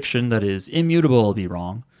a prediction that is immutable be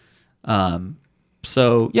wrong.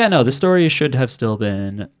 So yeah, no, the story should have still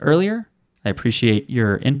been earlier. I appreciate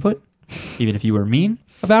your input, even if you were mean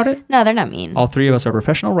about it. No, they're not mean. All three of us are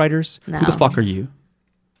professional writers. Who the No. fuck are you?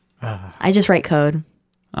 I just write code.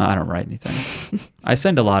 I don't write anything. I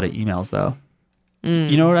send a lot of emails though.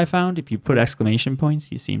 You know what I found? If you put exclamation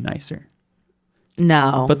points, you seem nicer.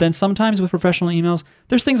 No. But then sometimes with professional emails,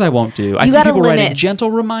 there's things I won't do. I see gotta people writing limit-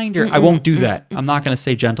 gentle reminder. I won't do that. I'm not going to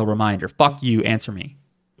say gentle reminder. Fuck you. Answer me.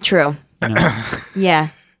 True. You know? Yeah.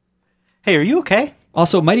 Hey, are you okay?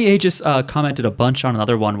 Also, Mighty Aegis commented a bunch on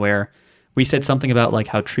another one where we said something about like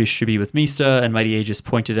how Trish should be with Mista, and Mighty Aegis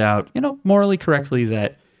pointed out, morally correctly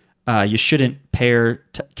that you shouldn't pair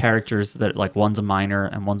characters that like one's a minor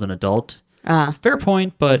and one's an adult. Fair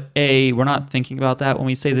point, but we're not thinking about that when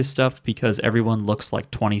we say this stuff because everyone looks like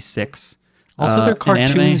 26. Also, they're in anime.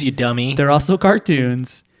 cartoons, you dummy. They're also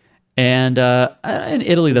cartoons. And in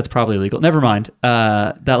Italy, that's probably illegal. Never mind.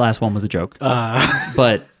 That last one was a joke.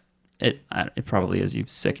 But it probably is, you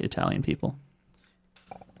sick Italian people.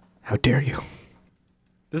 How dare you?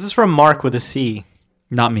 This is from Mark with a C.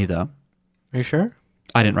 Not me, though. Are you sure?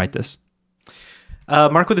 I didn't write this.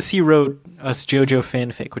 Mark with a C wrote us JoJo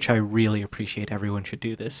fanfic, which I really appreciate. Everyone should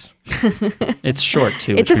do this. It's short,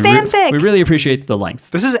 too. It's which a we fanfic. we really appreciate the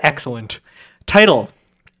length. This is excellent. Title: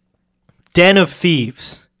 Den of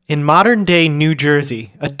Thieves. In modern-day New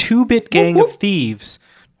Jersey, a 2-bit gang of thieves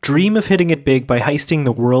dream of hitting it big by heisting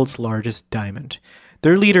the world's largest diamond.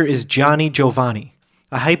 Their leader is Johnny Giovanni,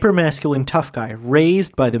 a hyper-masculine tough guy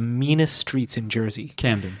raised by the meanest streets in Jersey.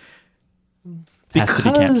 Camden. Has to be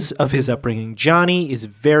Camden. Because of his upbringing, Johnny is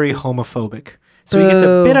very homophobic. So he gets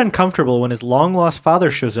a bit uncomfortable when his long-lost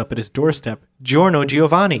father shows up at his doorstep, Giorno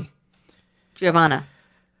Giovanna.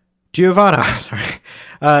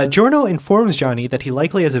 Giorno informs Johnny that he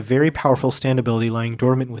likely has a very powerful stand ability lying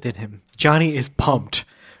dormant within him. Johnny is pumped.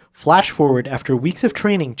 Flash forward, after weeks of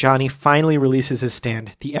training, Johnny finally releases his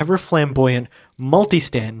stand, the ever-flamboyant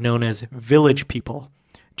multi-stand known as Village People.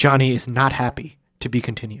 Johnny is not happy. To be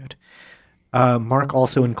continued. Mark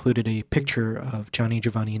also included a picture of Johnny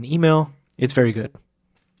Giovanni in the email. It's very good.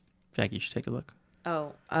 Jackie, you should take a look.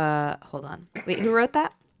 Oh, hold on. Wait, who wrote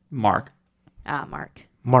that? Mark. Mark.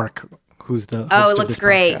 Mark, who's the host Oh, it of looks this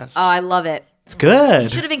great. podcast. Oh, I love it. It's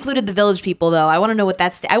good. Should have included the Village People, though. I want to know what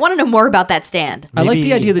I want to know more about that stand. I like the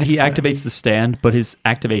Maybe idea that he next time. activates the stand, but his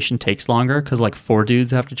activation takes longer because like 4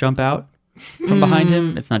 dudes have to jump out from behind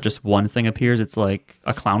him. It's not just one thing appears. It's like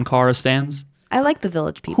a clown car of stands. I like the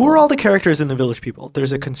Village People. Who are all the characters in the Village People?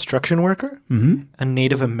 There's a construction worker, a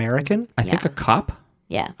Native American, I think Yeah. a cop?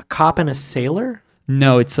 Yeah. a cop, and a sailor.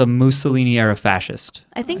 No, it's a Mussolini era fascist.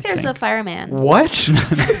 I think there's a fireman. What?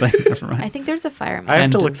 Never mind. I think there's a fireman. I have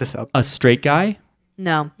And to look this up. A straight guy?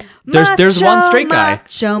 No. There's one straight guy.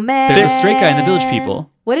 Macho man. There's a straight guy in the Village People.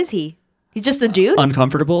 What is he? He's just the dude?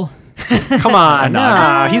 Uncomfortable? Come on,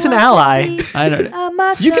 no, he's an ally. I don't A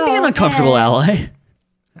macho You can be an uncomfortable man. ally.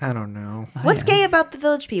 I don't know. What's gay about the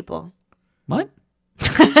Village People? What?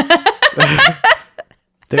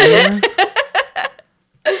 There.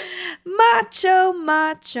 Macho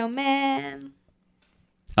man.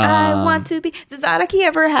 I want to be. Does Araki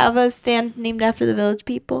ever have a stand named after the Village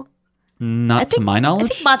People? Not to my I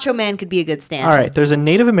knowledge. think Macho Man could be a good stand. All right, there's a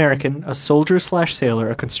Native American, a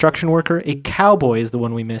soldier/sailor, a construction worker, a cowboy is the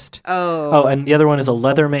one we missed. Oh. and the other one is a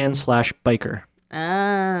leatherman/biker.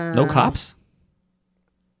 No cops?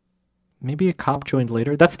 Maybe a cop joined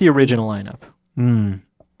later. That's the original lineup.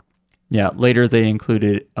 Yeah, later they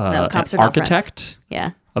included No, an cops are not architect,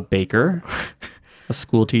 Yeah. a baker, a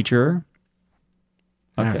school teacher.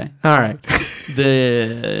 Okay. All right.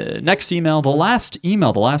 The next email, the last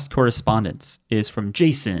correspondence is from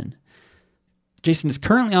Jason. Jason is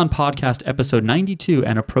currently on podcast episode 92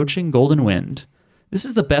 and approaching Golden Wind. This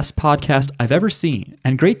is the best podcast I've ever seen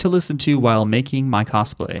and great to listen to while making my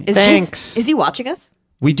cosplay. Thanks. Is he watching us?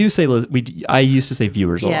 We do say, I used to say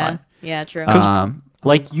viewers a Yeah. lot. Yeah, true.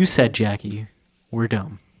 Like you said, Jackie, we're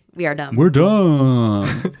dumb. We are dumb. We're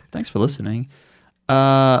done. Thanks for listening.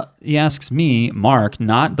 He asks me, Mark,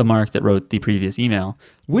 not the Mark that wrote the previous email,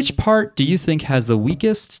 which part do you think has the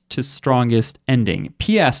weakest to strongest ending?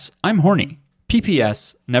 P.S. I'm horny.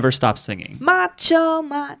 PPS, never stop singing. Macho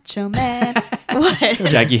man. What?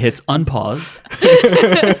 Jackie hits unpause.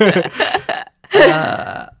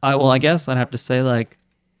 I guess I'd have to say like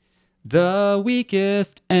the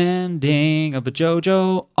weakest ending of a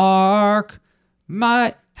JoJo arc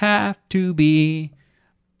might have to be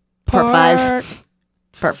Part 5.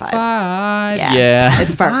 Part 5. 5. Yeah. Yeah.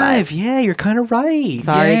 It's part 5. 5. Yeah, you're kind of right.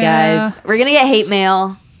 Sorry, Yeah. guys. We're going to get hate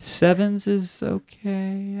mail. 7's is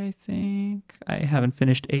okay, I think. I haven't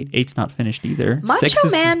finished 8. 8's not finished either. Macho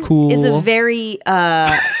 6 Man is cool. is a very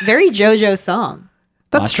JoJo song.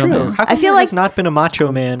 That's Macho true. Man. How come I feel there has like- not been a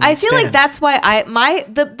Macho Man? I feel like stand? that's why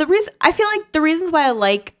the reason I feel like the reasons why I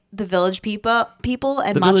like the Village People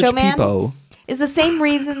and the Macho Village Man People. is the same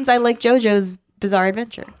reasons I like JoJo's Bizarre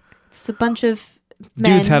Adventure. It's a bunch of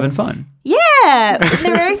men. Dudes having fun. Yeah,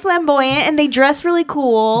 they're very flamboyant and they dress really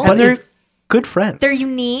cool. And they're good friends. They're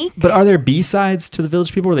unique. But are there B-sides to the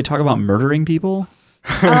Village People where they talk about murdering people?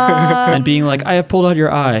 And being like, I have pulled out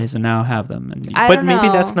your eyes and now have them. And I But don't maybe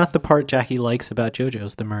know. that's not the part Jackie likes about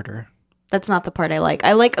JoJo's, the murder. That's not the part I like.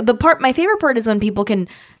 I like the part. My favorite part is when people can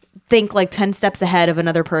think like 10 steps ahead of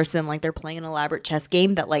another person, like they're playing an elaborate chess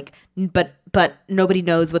game that like, but nobody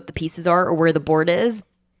knows what the pieces are or where the board is,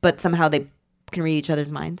 but somehow they can read each other's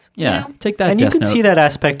minds. yeah, take that. And you Death can Note. see that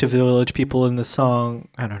aspect of the Village People in the song.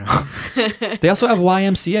 I don't know. They also have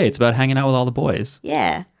YMCA. It's about hanging out with all the boys.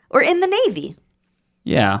 Yeah. Or in the Navy.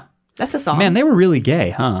 Yeah. That's a song. Man, they were really gay,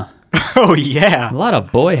 huh? Oh, yeah. A lot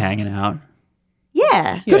of boy hanging out.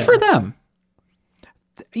 yeah. Good Yeah. for them.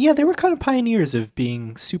 Yeah, they were kind of pioneers of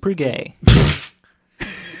being super gay.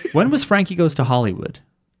 When was Frankie Goes to Hollywood?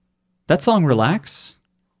 That song, Relax?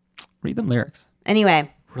 Read them lyrics. Anyway,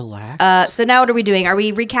 Relax. so now what are we doing? Are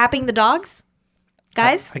we recapping the dogs?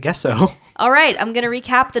 Guys? I guess so. All right, I'm going to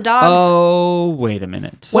recap the dogs. Oh, wait a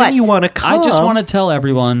minute. What? When you want to come. I just want to tell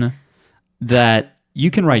everyone that you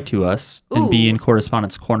can write to us and be in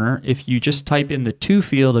Correspondence Corner if you just type in the to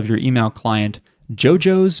field of your email client,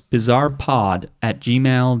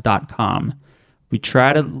 jojosbizarrepod@gmail.com. We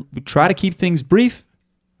try to keep things brief.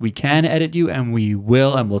 We can edit you, and we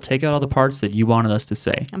will, and we'll take out all the parts that you wanted us to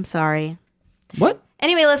say. I'm sorry. What?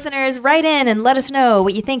 Anyway, listeners, write in and let us know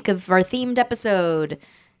what you think of our themed episode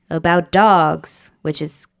about dogs, which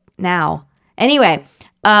is now. Anyway,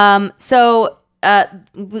 so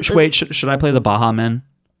Wait, should I play the Baha Men?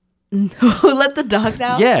 let the dogs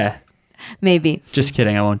out. Yeah. Maybe. Just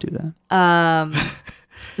kidding. I won't do that.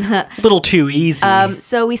 A little too easy.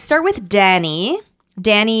 So we start with Danny.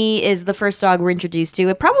 Danny is the first dog we're introduced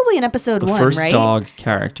to. Probably in episode The 1, first right? dog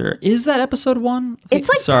character. Is that episode 1? It's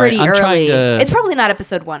like Sorry, pretty I'm early. trying to... It's probably not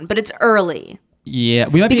episode 1, but it's early Yeah,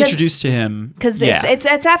 we might be Because- introduced to him. because yeah. it's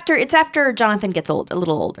after Jonathan gets a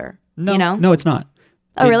little older. no, you know? no, it's not.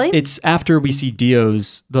 Oh, really? It's after we see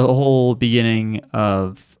Dio's, the whole beginning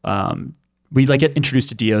of, we like get introduced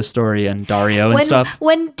to Dio's story and Dario and stuff.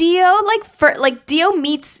 When Dio Dio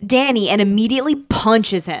meets Danny and immediately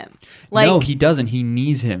punches him. Like, no, he doesn't. He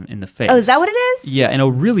knees him in the face. oh, is that what it is? Yeah, in a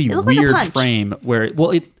really It looked like a weird punch. frame where,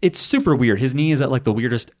 it's super weird. His knee is at like the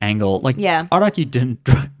weirdest angle. Like, Yeah. Araki didn't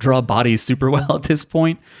draw bodies super well at this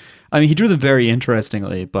point. I mean, he drew them very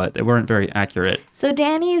interestingly, but they weren't very accurate. So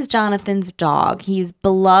Danny is Jonathan's dog. He's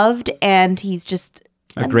beloved and he's just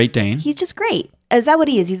A Great Dane. He's just great. Is that what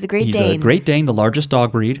he is? He's a Great He's Dane. a Great Dane, the largest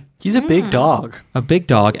dog breed. He's a big dog. A big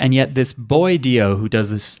dog, and yet this boy Dio, who does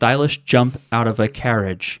this stylish jump out of a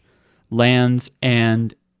carriage, lands,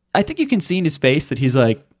 and I think you can see in his face that he's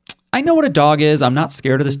like, I know what a dog is. I'm not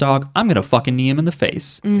scared of this dog. I'm going to fucking knee him in the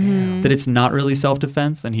face. That it's not really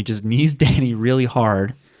self-defense, and he just knees Danny really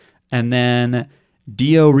hard. And then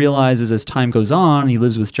Dio realizes as time goes on, he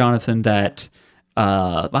lives with Jonathan, that,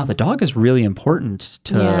 wow, the dog is really important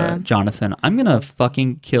to Yeah. Jonathan. I'm going to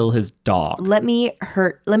fucking kill his dog.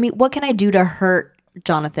 What can I do to hurt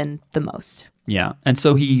Jonathan the most? Yeah. And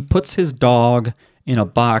so he puts his dog in a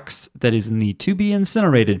box that is in the to be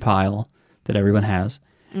incinerated pile that everyone has.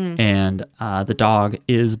 And the dog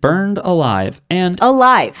is burned alive. And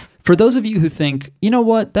Alive. for those of you who think, you know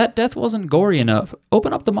what, that death wasn't gory enough,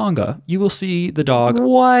 open up the manga. You will see the dog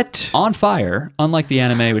What? on fire, unlike the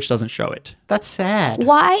anime, which doesn't show it. That's sad.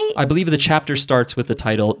 Why? I believe the chapter starts with the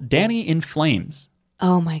title, Danny in Flames.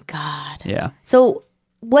 Oh my god. Yeah. So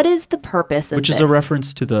what is the purpose of Which this? is a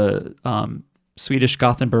reference to the Swedish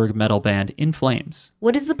Gothenburg metal band In Flames.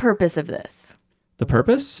 What is the purpose of this? The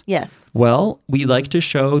purpose? Yes. Well, we like to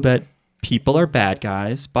show that people are bad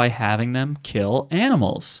guys by having them kill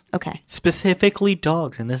animals. Okay. Specifically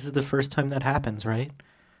dogs, and this is the first time that happens, right?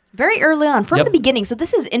 Very early on, from Yep. the beginning. So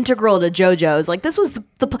this is integral to JoJo's. Like this was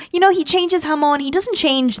he changes Hamon. He doesn't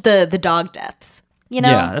change the dog deaths. You know.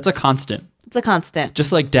 Yeah, that's a constant. It's a constant.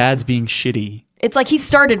 Just like dads being shitty. It's like he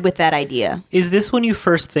started with that idea. Is this when you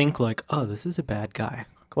first think like, oh, this is a bad guy?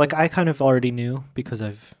 Like I kind of already knew because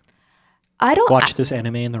I've I don't watched this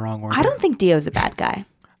anime in the wrong order. I don't think Dio's a bad guy.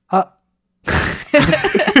 Uh,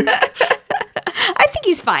 I think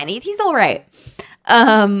he's fine. He's all right.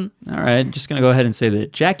 All right, just gonna go ahead and say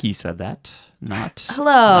that Jackie said that, not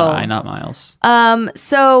Hello. not Miles.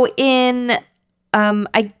 So in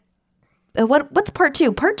what's part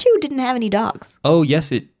 2? Part 2 didn't have any dogs. Oh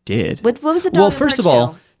yes, it did. What was the dog? Well, in first of part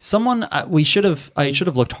all, 2? someone I should have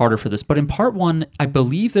looked harder for this, but in part 1, I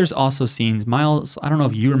believe there's also scenes. Miles, I don't know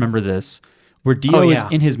if you remember this, where Dio is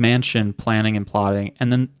in his mansion planning and plotting,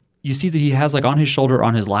 and then you see that he has like on his shoulder,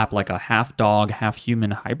 on his lap, like a half dog, half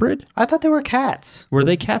human hybrid. I thought they were cats. Were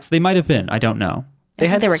they cats? They might have been. I don't know. They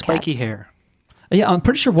had they were spiky cats. hair. Yeah, I'm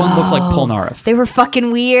pretty sure one looked like Polnareff. They were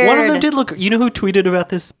fucking weird. One of them did look. You know who tweeted about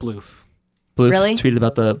this? Bloof. Blue Really? tweeted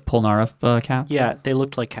about the Polnareff cats. Yeah, they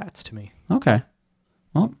looked like cats to me. Okay.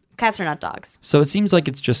 Well, Cats are not dogs. so it seems like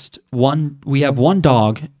it's just one. We have one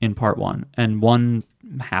dog in part 1 and one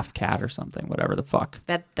half cat or something, whatever the fuck.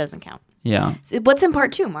 That doesn't count. Yeah. So what's in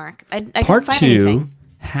part 2, Mark? I Part couldn't find 2 anything.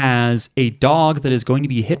 has a dog that is going to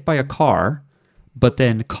be hit by a car, but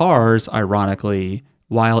then Cars, ironically,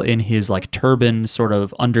 while in his like turban sort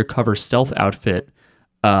of undercover stealth outfit,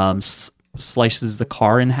 slices the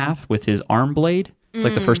car in half with his arm blade. It's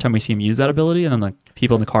like the first time we see him use that ability, and then the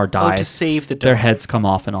people in the car die. Oh, to save the dog. Their heads come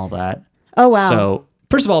off and all that. Oh wow. So,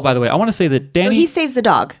 first of all, by the way, I want to say that So Danny... he saves the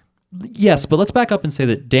dog. Yes, but let's back up and say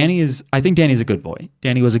that I think Danny's a good boy.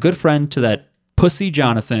 Danny was a good friend to that pussy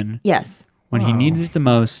Jonathan Yes. when he needed it the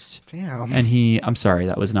most. Damn. And I'm sorry,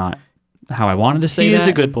 that was not how I wanted to say He that. is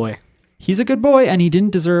a good boy. He's a good boy, and he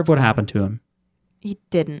didn't deserve what happened to him. He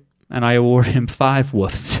didn't. And I award him 5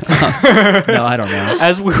 woofs. No, I don't know.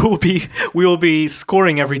 As we will be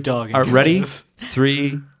scoring every dog. in All right, ready? Kansas.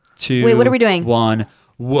 3, 2, Wait, what are we doing? 1.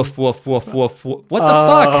 Woof, woof, woof, woof, woof. What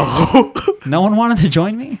the fuck? No one wanted to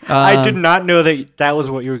join me? I did not know that was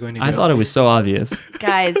what you were going to do. I thought it was so obvious.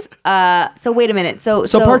 Guys, so wait a minute. So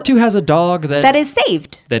part 2 has a dog that is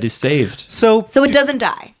saved. that is saved. So So it doesn't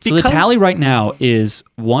die. So the Because- tally right now is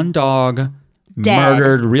one dog Dead.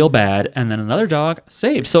 murdered real bad, and then another dog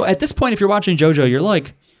saved. So at this point, if you're watching JoJo, you're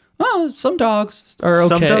like, well, some dogs are okay.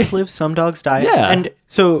 some dogs live, some dogs die. Yeah. And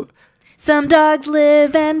so Some dogs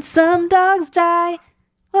live and some dogs die.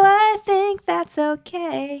 Well, I think that's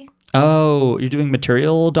okay. Oh, you're doing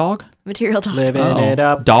material dog? Material dog. living Oh. it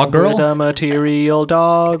up. Dog girl? With a material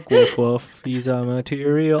dog. Woof woof. He's a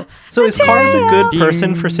material. So is Cars a good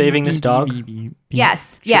person for saving this dog?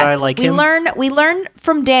 Yes, Should yes. I like we him? learn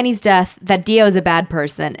from Danny's death that Dio is a bad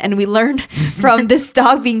person, and we learn from this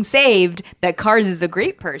dog being saved that Cars is a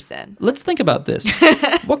great person. Let's think about this.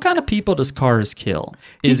 What kind of people does Cars kill?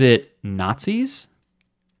 Is it Nazis?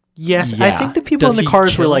 Yes, I Yeah. think the people Does in the he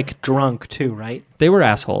cars were kill? like drunk too, right? They were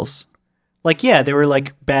assholes. Like yeah, they were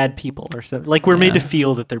like bad people or something. Like we're made to Yeah.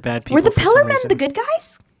 feel that they're bad people. Were the for some Pellermen reason. the good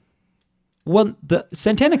guys? Well, the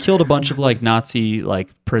Santana killed a bunch of like Nazi like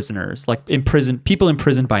prisoners, like people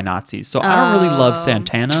imprisoned by Nazis. So I don't really love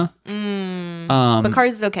Santana. But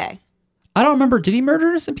Cars is okay. I don't remember. Did he murder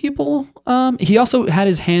innocent people? He also had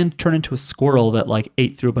his hand turn into a squirrel that like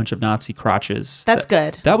ate through a bunch of Nazi crotches. That's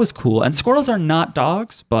good. That was cool. And squirrels are not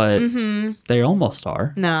dogs, but they almost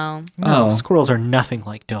are. No, No, Oh. squirrels are nothing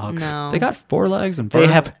like dogs. no. They got 4 legs and They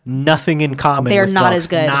fur. have nothing in common. They are with not dogs. as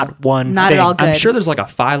good. Not one. Not at thing. all good. I'm sure there's like a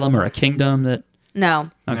phylum or a kingdom that. No.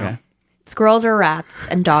 Okay, Squirrels are rats,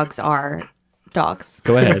 and dogs are dogs.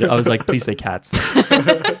 go ahead. I was like, please say cats.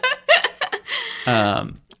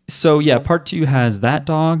 So yeah, part 2 has that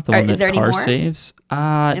dog, the All one right, is that there any Car more? saves.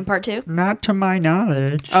 In part 2? Not to my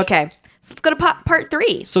knowledge. Okay. So let's go to part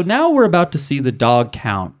 3. So now we're about to see the dog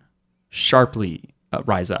count sharply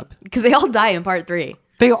rise up. Because they all die in part 3.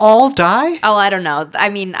 They all die. Oh, I don't know. I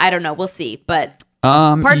mean, I don't know. We'll see. But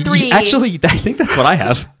Part 3. Actually, I think that's what I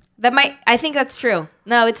have. I think that's true.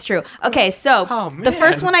 No, it's true. Okay, so Oh, the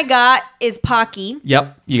first man. one I got is Pocky.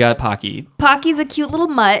 Yep, you got Pocky. Pocky's a cute little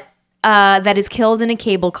mutt that is killed in a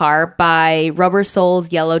cable car by Rubber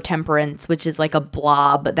Soul's Yellow Temperance, which is like a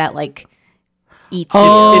blob that like eats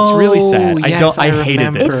Oh, It's really sad. yes, I hated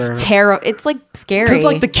remember. it. you. It's terrible. It's like scary. Because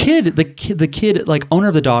like the kid, like owner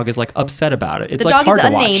of the dog is like upset about it. It's the like dog hard is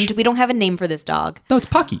to watch. unnamed. We don't have a name for this dog. No, it's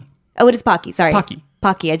Pocky. Oh, it is Pocky. Sorry. Pocky.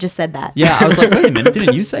 Pocky. I just said that. Yeah, I was like, wait a minute,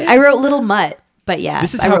 didn't you say it? I wrote Little Mutt, but yeah.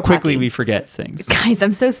 This is I how wrote quickly Pocky. we forget things. Guys,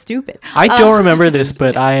 I'm so stupid. I don't remember this,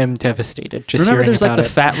 but I am devastated. Just Remember, hearing there's like about the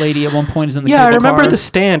it. fat lady at one point is in the Yeah, I cable remember car. the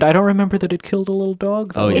stand. I don't remember that it killed a little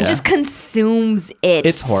dog. Oh though. yeah, It just consumes it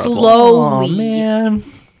It's horrible. Oh slowly. man.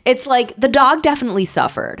 It's like the dog definitely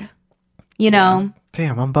suffered. You know?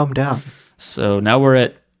 Damn, I'm bummed out. So now we're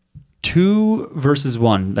at 2 versus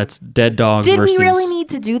 1. That's dead dogs Did versus... we really need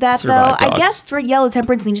to do that, though? survived I dogs. guess for Yellow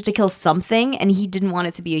Temperance needed to kill something, and he didn't want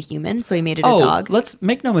it to be a human, so he made it a dog. Let's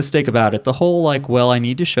make no mistake about it. The whole, like, well, I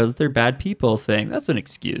need to show that they're bad people thing, that's an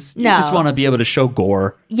excuse. You No. just want to be able to show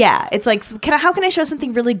gore. Yeah, it's like, how can I show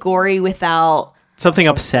something really gory without... Something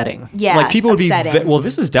upsetting. Yeah, Like, people would upsetting. be... well,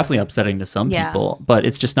 this is definitely upsetting to some Yeah. people, but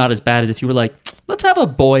it's just not as bad as if you were like, let's have a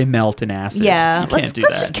boy melt in acid. Yeah, You can't let's do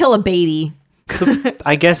let's that. just kill a baby.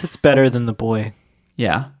 I guess it's better than the boy.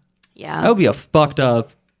 Yeah. Yeah. That would be a fucked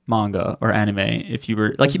up manga or anime if you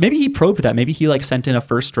were like, maybe he probed that. Maybe he like sent in a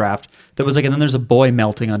first draft that was like, and then there's a boy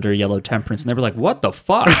melting under Yellow Temperance, and they were like, what the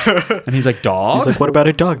fuck? And he's like, dog. He's like, what about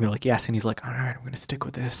a dog? And they're like, yes. And he's like, all right, I'm going to stick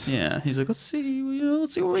with this. Yeah. He's like, let's see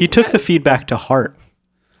what we He can took get." the feedback to heart.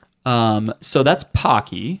 So that's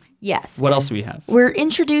Pocky. Yes. What else do we have? We're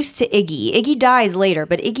introduced to Iggy. Iggy dies later,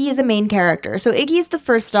 but Iggy is a main character. So Iggy is the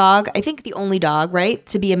first dog, I think the only dog, right,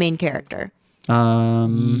 to be a main character.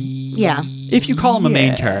 Yeah. If you call him a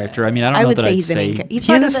main character, I mean, I don't I know would that say I'd he's the main say character. He's He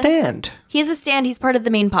part has a of the, stand. He has a stand. He's part of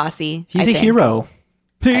the main posse. He's I a think. hero.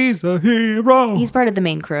 he's a hero. He's part of the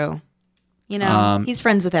main crew. You know, he's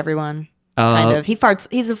friends with everyone. Kind of. He farts.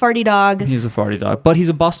 He's a farty dog. He's a farty dog, but he's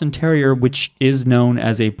a Boston Terrier, which is known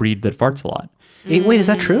as a breed that farts a lot. Wait, is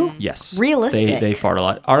that true? Yes. Realistic. They fart a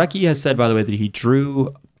lot. Araki has said, by the way, that he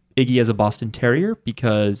drew Iggy as a Boston Terrier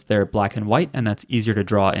because they're black and white, and that's easier to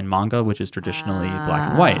draw in manga, which is traditionally black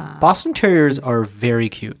and white. Boston Terriers are very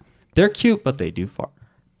cute. They're cute, but they do fart.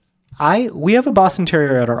 We have a Boston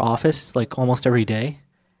Terrier at our office like almost every day.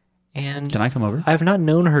 And Can I come over? I've not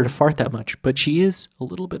known her to fart that much, but she is a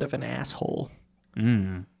little bit of an asshole.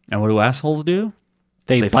 And what do assholes do?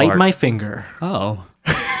 They bite fart. my finger. Oh.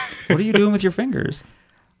 What are you doing with your fingers?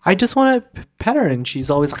 I just want to pet her, and she's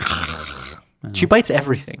always she bites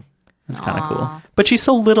everything. That's kind of cool. But she's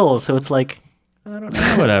so little, so it's like, I don't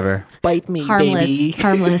know. Whatever. Bite me, Harmless. baby.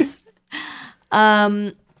 Harmless.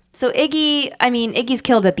 So Iggy's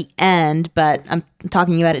killed at the end, but I'm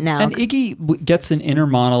talking about it now. And Iggy gets an inner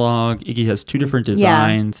monologue. Iggy has 2 different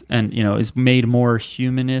designs and, is made more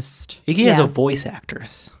humanist. Iggy has Yeah. a voice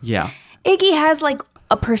actress. Yeah. Iggy has like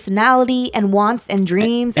a personality and wants and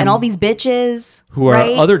dreams and all these bitches Who are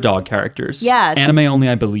right? other dog characters. Yes. Anime only,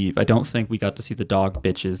 I believe. I don't think we got to see the dog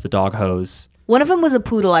bitches, the dog hoes. One of them was a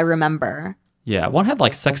poodle, I remember. Yeah, one had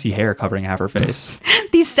like sexy hair covering half her face.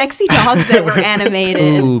 These sexy dogs that were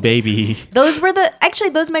animated. Ooh, baby. Those might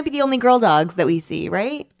be the only girl dogs that we see,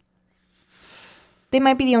 right? They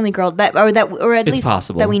might be the only girl or at It's least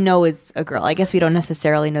possible. that we know is a girl. I guess we don't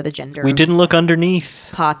necessarily know the gender. We of didn't look underneath.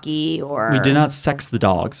 Pocky or We did not sex the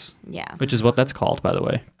dogs, Yeah. which is what that's called, by the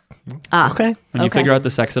way. Okay. When you Okay. figure out the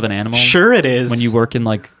sex of an animal, Sure it is. when you work in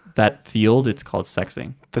like that field, it's called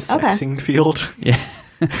sexing. the sexing field. Yeah.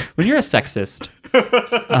 When you're a sexist.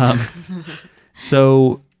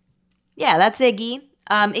 So Yeah, that's Iggy.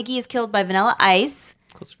 Iggy is killed by Vanilla Ice.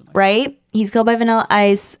 Right? He's killed by Vanilla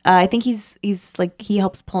Ice. I think he's like he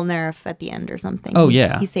helps Polnareff at the end or something. Oh,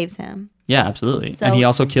 yeah. He saves him. yeah, absolutely. So- And he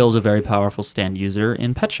also kills a very powerful stand user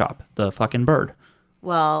in Pet Shop, the fucking bird.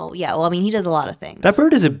 Well, yeah. Well, I mean, he does a lot of things. That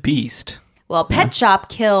bird is a beast. Well, Pet Shop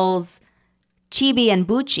kills Chibi and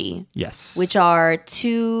Bucci, Yes. which are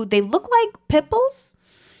 2. They look like pit bulls.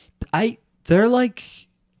 They're like,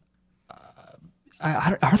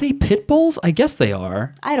 are they pit bulls? I guess they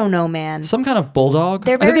are. I don't know, man. Some kind of bulldog.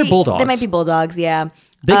 They're I think very. they're bulldogs. They might be bulldogs. Yeah.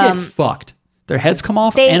 They get fucked. Their heads come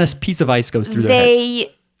off, and a piece of ice goes through their heads.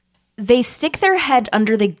 They stick their head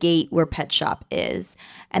under the gate where Pet Shop is,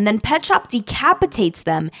 and then Pet Shop decapitates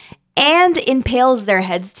them and impales their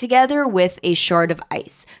heads together with a shard of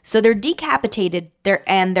ice. So they're decapitated,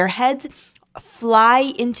 and their heads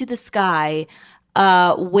fly into the sky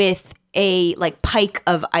with a like pike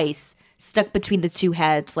of ice stuck between the 2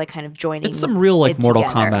 heads, like kind of joining. It's some real like it Mortal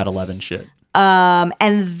together. Kombat 11 shit.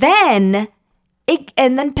 And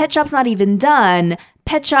then Pet Shop's not even done.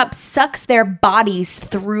 Pet Shop sucks their bodies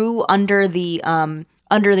through under the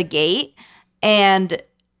gate, and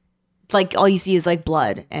like all you see is like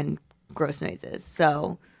blood and gross noises.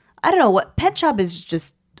 So I don't know what Pet Shop is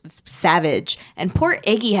just savage, and poor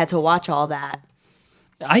Iggy had to watch all that.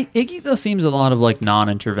 Iggy though seems a lot of like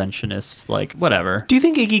non-interventionist, like whatever. Do you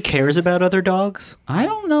think Iggy cares about other dogs? I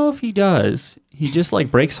don't know if he does. He just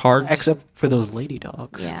like breaks hearts. Except for those lady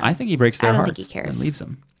dogs. Yeah. I think he breaks their I don't hearts think he cares. and leaves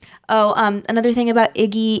them. Oh, another thing about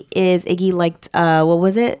Iggy is Iggy liked what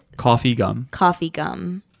was it? Coffee gum. Coffee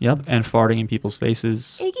gum. Yep, and farting in people's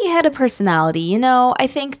faces. Iggy had a personality, you know. I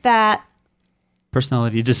think that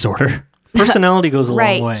Personality disorder. Personality goes a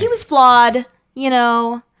right. long way. He was flawed, you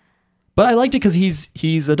know, But I liked it because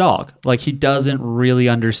he's a dog. Like, he doesn't really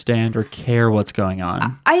understand or care what's going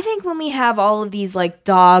on. I think when we have all of these like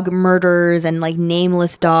dog murders and like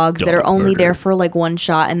nameless dogs that are Dog only murder. there for like one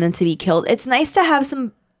shot and then to be killed, it's nice to have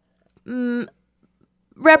some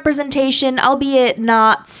representation, albeit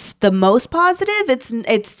not the most positive.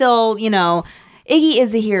 It's still, you know, Iggy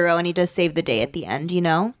is a hero and he does save the day at the end, you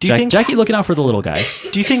know? Do you think Jackie looking out for the little guys.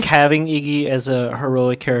 Do you think having Iggy as a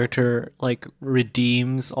heroic character like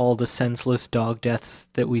redeems all the senseless dog deaths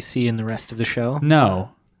that we see in the rest of the show?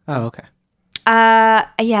 No. Oh, okay. Yeah,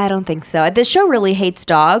 I don't think so. The show really hates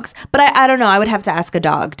dogs, but I don't know. I would have to ask a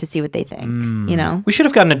dog to see what they think, you know? We should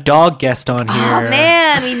have gotten a dog guest on here. Oh,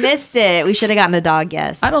 man, we missed it. We should have gotten a dog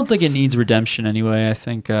guest. I don't think it needs redemption anyway. I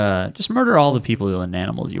think just murder all the people and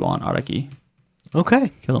animals you want, Araki.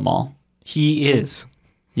 Okay. Kill them all. He is.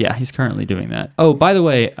 Yeah, he's currently doing that. Oh, by the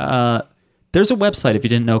way, there's a website, if you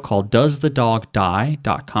didn't know, called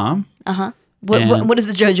doesthedogdie.com. Uh-huh. And- What does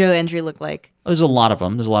the JoJo entry look like? There's a lot of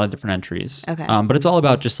them. There's a lot of different entries. Okay. But it's all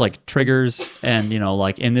about just like triggers and, you know,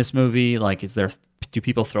 like in this movie, like do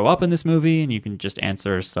people throw up in this movie? And you can just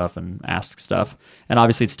answer stuff and ask stuff. And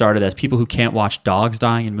obviously it started as people who can't watch dogs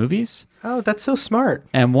dying in movies. Oh, that's so smart.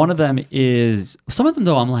 And one of them is, some of them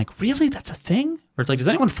though, I'm like, really? That's a thing? Or it's like, does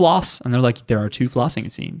anyone floss? And they're like, there are 2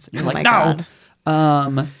 flossing scenes. And you're Oh like, my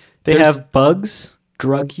no. They There's- have bugs,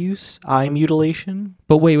 drug use, eye mutilation.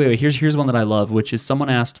 But wait. Here's one that I love, which is someone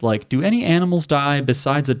asked, like, do any animals die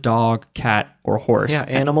besides a dog, cat, or horse? Yeah,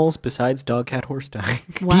 animals besides dog, cat, horse dying.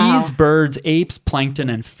 Wow. Bees, birds, apes, plankton,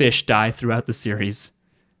 and fish die throughout the series.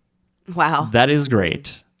 Wow. That is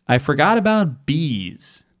great. I forgot about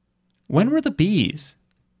bees. When were the bees?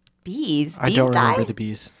 Bees? I Bees don't die? remember the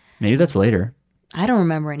bees. Maybe that's later. I don't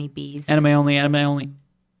remember any bees. Anime only.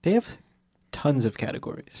 They have tons of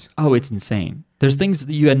categories. Oh, it's insane. There's things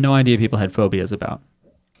that you had no idea people had phobias about.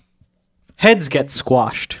 Heads get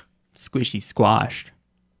squashed. Squishy squashed.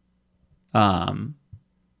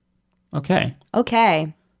 Okay.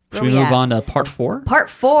 Okay. Should we move on to part 4? Part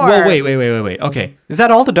 4. Whoa, wait. Okay. Is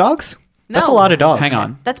that all the dogs? That's a No. lot of dogs. Hang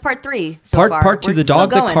on. That's part 3 so Part far. part 2, We're the dog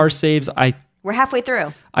still that going. Car saves. We're halfway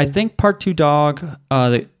through. I think part 2 dog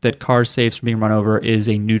that Car saves from being run over is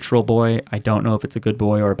a neutral boy. I don't know if it's a good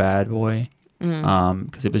boy or a bad boy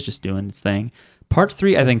because it was just doing its thing. Part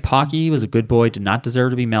 3, I think Pocky was a good boy, did not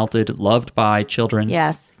deserve to be melted, loved by children.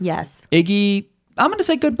 Yes. Iggy, I'm going to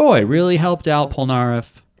say good boy, really helped out Polnareff.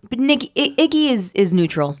 But Iggy is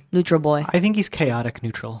neutral. Neutral boy. I think he's chaotic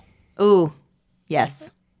neutral. Ooh. Yes.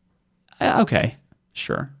 Okay,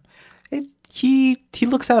 sure. He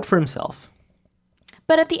looks out for himself.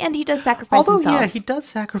 But at the end, he does sacrifice Although, himself. yeah, he does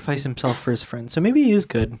sacrifice himself for his friends, so maybe he is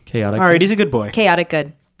good. Chaotic. All right, he's a good boy. Chaotic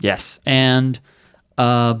good. Yes, and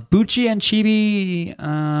Bucci and Chibi,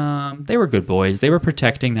 they were good boys. They were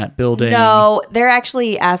protecting that building. No, they're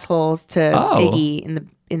actually assholes to Oh. Iggy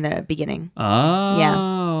in the beginning. Oh. Yeah.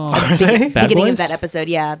 Are they? Bad beginning boys? of that episode,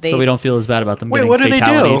 yeah. So we don't feel as bad about them Wait, getting what do they do?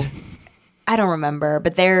 fatality. I don't remember,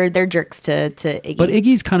 but they're jerks to Iggy. But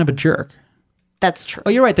Iggy's kind of a jerk. That's true. Oh,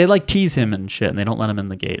 you're right. They like tease him and shit, and they don't let him in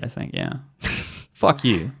the gate, I think. Yeah. Fuck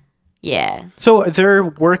you. Yeah. So they're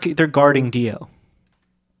guarding Dio.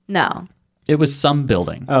 No. It was some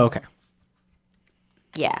building. Oh, okay.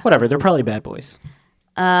 Yeah. Whatever, they're probably bad boys.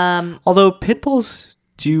 Although pit bulls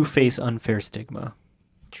do face unfair stigma.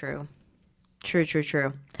 True.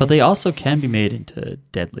 But they also can be made into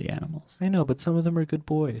deadly animals. I know, but some of them are good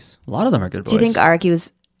boys. A lot of them are good boys. Do you think Araki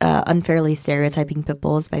was unfairly stereotyping pit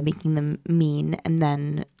bulls by making them mean and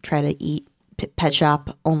then try to eat Pet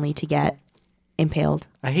Shop only to get impaled?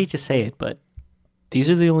 I hate to say it, but these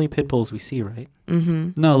are the only pit bulls we see, right?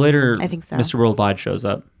 No, later I think so. Mr. Worldwide shows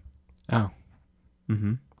up. Oh.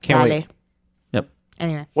 Mm-hmm. Can't Vale. wait. Yep.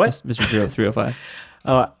 Anyway. What? Mr. 305.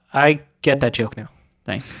 Oh, I get that joke now.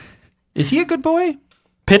 Thanks. Is he a good boy?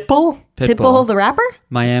 Pitbull? Pitbull the rapper?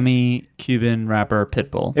 Miami Cuban rapper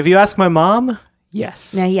Pitbull. If you ask my mom,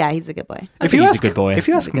 yes. No, yeah, he's a good boy. I think he's a good boy. If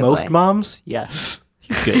you He's ask a good most boy. moms, yes.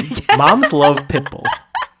 He's good. Moms love Pitbull.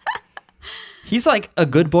 He's like a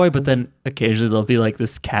good boy, but then occasionally there'll be like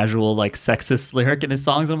this casual, like sexist lyric in his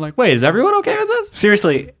songs. And I'm like, wait, is everyone okay with this?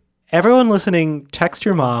 Seriously, everyone listening, text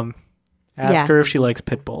your mom, ask Yeah. her if she likes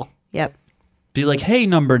Pitbull. Yep. Be like, hey,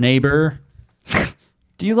 number neighbor,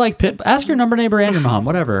 do you like Pit? Ask your number neighbor and your mom,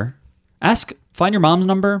 whatever. Find your mom's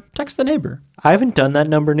number, text the neighbor. I haven't done that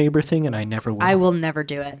number neighbor thing, and I never will. I will never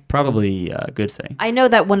do it. Probably a good thing. I know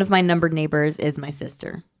that one of my numbered neighbors is my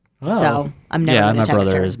sister. Oh. So I'm never Yeah, going to my text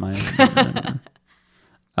brother her. is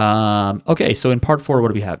my. Okay, so in part 4, what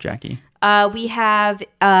do we have, Jackie? We have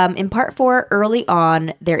in part 4, early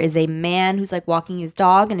on, there is a man who's like walking his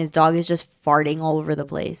dog, and his dog is just farting all over the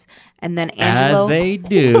place. And then Angelo, As they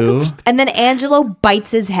do. and then Angelo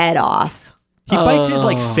bites his head off. He bites his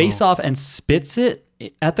like face off and spits it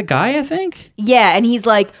at the guy, I think. Yeah, and he's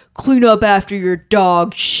like, "Clean up after your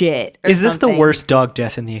dog shit." or Is this the something. worst dog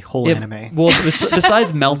death in the whole anime? Well,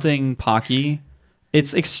 besides melting Pocky,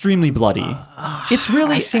 it's extremely bloody. It's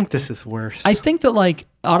really. I think this is worse. I think that like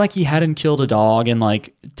Araki hadn't killed a dog in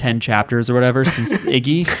like 10 chapters or whatever since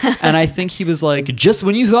Iggy, and I think he was like, just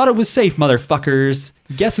when you thought it was safe, motherfuckers,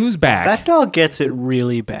 guess who's back? that dog gets it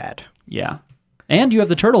really bad. Yeah, and you have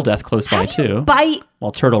the turtle death close by too. Bite?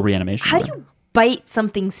 Well, turtle reanimation. How do you bite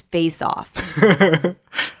something's face off?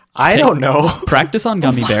 I don't know. practice on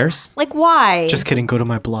gummy bears? Like, why? Just kidding. Go to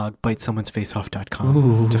my blog,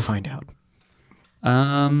 bitesomeone'sfaceoff.com to find out.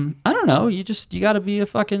 I don't know. You got to be a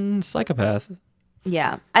fucking psychopath.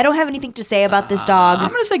 Yeah, I don't have anything to say about this dog.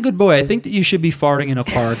 I'm gonna say good boy. I think that you should be farting in a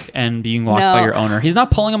park and being walked No. by your owner. He's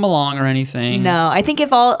not pulling him along or anything. No, I think if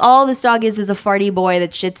all this dog is a farty boy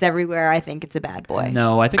that shits everywhere, I think it's a bad boy.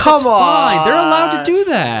 No, I think Come that's fine. They're allowed on. to do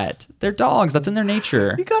that. They're dogs. That's in their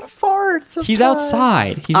nature. You gotta fart. He's sometimes.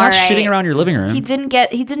 outside. He's All not right. shitting around your living room. He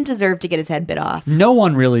didn't deserve to get his head bit off. No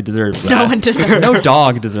one really deserves that. No one deserves No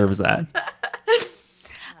dog deserves that.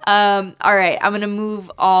 All right, I'm gonna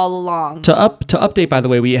move all along. To update, by the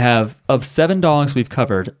way, we have of 7 dogs we've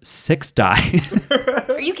covered, 6 die.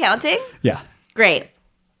 Are you counting? Yeah. Great.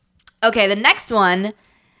 Okay, the next one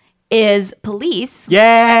is Police,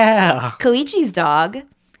 Yeah. Koichi's dog.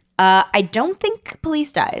 I don't think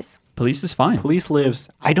Police dies. Police is fine. Police lives.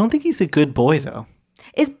 I don't think he's a good boy though.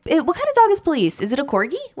 What kind of dog is Police? Is it a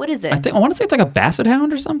corgi? What is it? I want to say it's like a basset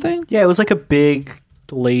hound or something. Yeah, it was like a big,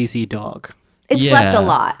 lazy dog. It Yeah. slept a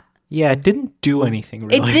lot. Yeah, it didn't do anything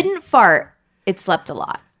really. It didn't fart. It slept a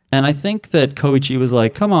lot. And I think that Koichi was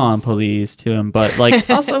like, "Come on, police," to him, but like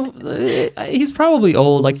also he's probably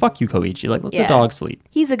old. Like, fuck you, Koichi. Like, let Yeah. the dog sleep.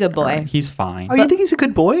 He's a good boy. He's fine. Oh, you think he's a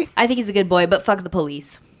good boy? I think he's a good boy, but fuck the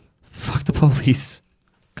police. Fuck the police.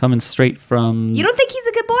 Coming straight from You don't think he's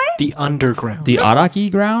a good boy? The underground. the Araki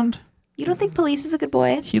ground. You don't think Police is a good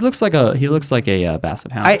boy? He looks like a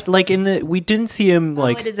basset hound. I like in the. We didn't see him Oh,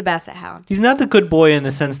 like. it is a basset hound. He's not the good boy in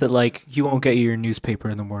the sense that like he won't get you your newspaper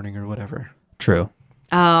in the morning or whatever. True.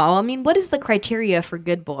 Oh, I mean, what is the criteria for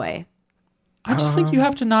good boy? I just think you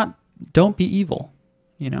have to don't be evil.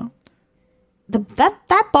 You know.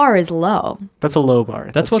 That bar is low. That's a low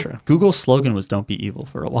bar. That's what true. Google's slogan was. Don't be evil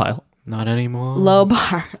for a while. Not anymore. Low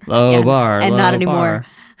bar. Low Yeah, bar. and low not anymore.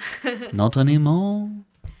 bar. Not anymore.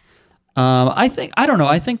 I don't know.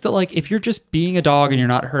 I think that like if you're just being a dog and you're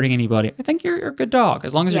not hurting anybody, I think you're a good dog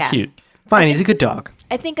as long as Yeah. you're cute. Fine, he's a good dog.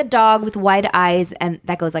 I think a dog with wide eyes and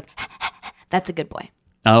that goes like, that's a good boy.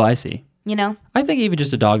 Oh, I see. You know, I think even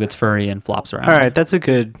just a dog that's furry and flops around. All right, that's a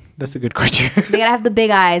good criteria. they gotta have the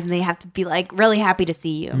big eyes and they have to be like really happy to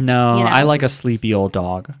see you. No, you know? I like a sleepy old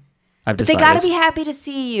dog. I've But they decided. gotta be happy to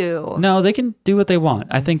see you. No, they can do what they want.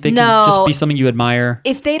 I think they can No. just be something you admire.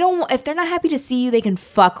 If they're not happy to see you, they can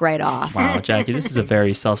fuck right off. Wow, Jackie, this is a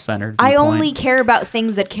very self-centered I viewpoint. only care about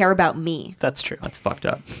things that care about me. That's true. That's fucked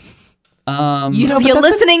up. You but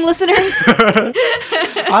listening, listeners?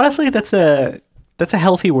 Honestly, that's a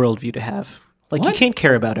healthy worldview to have. Like What? you can't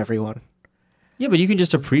care about everyone. Yeah, but you can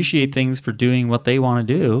just appreciate things for doing what they want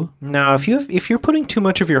to do. No, if you're putting too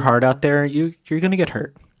much of your heart out there, you're gonna get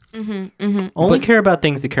hurt. Only care about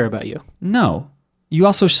things that care about you. No. You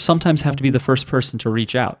also sometimes have to be the first person to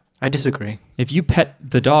reach out. I disagree. If you pet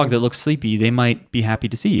the dog that looks sleepy, they might be happy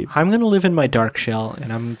to see you. I'm gonna live in my dark shell,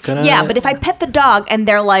 and I'm gonna. Yeah, but if I pet the dog and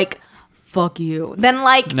they're like, fuck you, then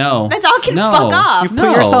like, No. that dog can No. fuck off. you put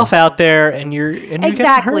No. yourself out there, and you're getting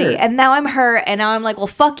Exactly. hurt. And now I'm hurt, and now I'm like, well,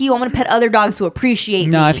 fuck you. I'm going to pet other dogs who appreciate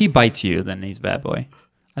No, me. if he bites you, then he's a bad boy.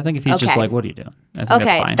 I think if he's just Okay. like, what are you doing? I think Okay,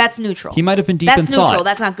 that's fine. that's neutral. He might have been deep That's in neutral. thought.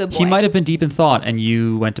 That's not good boy. He might have been deep in thought, and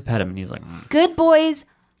you went to pet him, and he's like, Good boys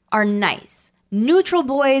are nice. Neutral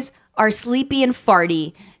boys are sleepy and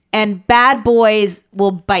farty, and bad boys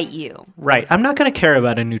will bite you. Right. I'm not gonna care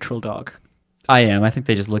about a neutral dog. I am. I think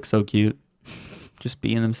they just look so cute. Just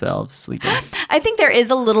being themselves, sleeping. I think there is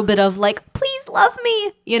a little bit of like, please love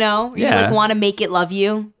me, you know? You Yeah. like want to make it love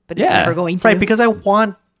you, but it's Yeah. never going to. Right, because I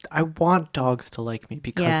want dogs to like me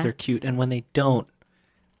because Yeah. they're cute, and when they don't,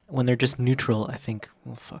 when they're just neutral, I think,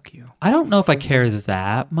 well, fuck you. I don't know if I care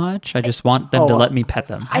that much. I just want them to Oh, let me pet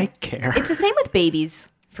them. I care. It's the same with babies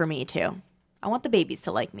for me too. I want the babies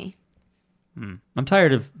to like me, I'm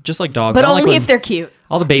tired of just like dogs. but I don't only like when if they're cute.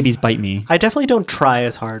 all the babies bite me. I definitely don't try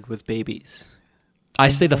as hard with babies. I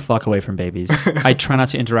stay the fuck away from babies. I try not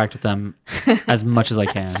to interact with them as much as I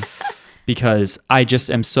can. because I just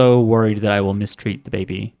am so worried that I will mistreat the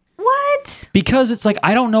baby. What? Because it's like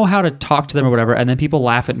I don't know how to talk to them or whatever, and then people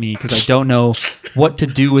laugh at me because I don't know what to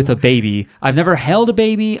do with a baby. I've never held a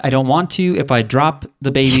baby. I don't want to. If I drop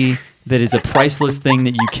the baby, that is a priceless thing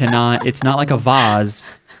that you cannot. It's not like a vase.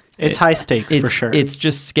 It's high stakes for sure. It's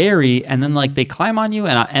just scary, and then like they climb on you,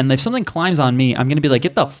 and if something climbs on me, I'm gonna be like,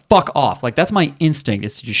 get the fuck off! Like that's my instinct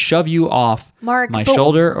is to just shove you off my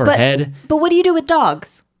shoulder or head. But what do you do with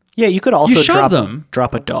dogs? Yeah, you could also You shove them.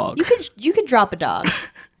 drop a dog. You could drop a dog.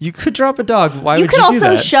 You could drop a dog. Why You would could you do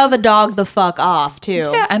also that? shove a dog the fuck off too.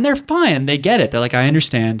 Yeah, and they're fine. They get it. They're like, I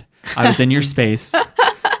understand. I was in your space.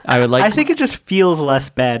 I would like. I think it just feels less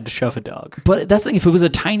bad to shove a dog. But that's the thing. If it was a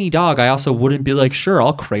tiny dog, I also wouldn't be like, sure,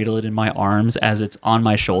 I'll cradle it in my arms as it's on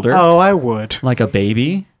my shoulder, Oh, I would. like a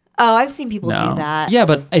baby. Oh, I've seen people No. do that. Yeah,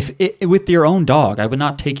 but if with your own dog, I would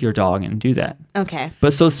not take your dog and do that. Okay.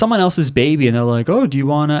 But so someone else's baby, and they're like, oh, do you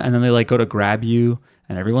wanna? And then they like go to grab you,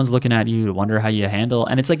 and everyone's looking at you to wonder how you handle.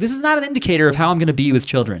 And it's like, this is not an indicator of how I'm gonna be with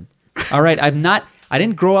children. All right, I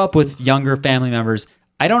didn't grow up with younger family members.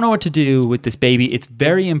 I don't know what to do with this baby. It's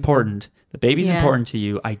very important. The baby's Yeah. important to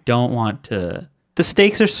you. I don't want to. The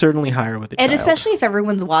stakes are certainly higher with a And child. especially if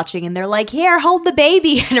everyone's watching and they're like, here, hold the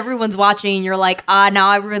baby. And everyone's watching and you're like,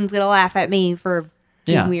 now everyone's going to laugh at me for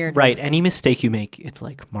being Yeah. weird. Right. Any mistake you make, it's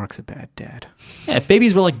like, Mark's a bad dad. Yeah, if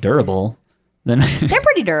babies were like durable, then They're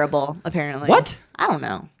pretty durable, apparently. What? I don't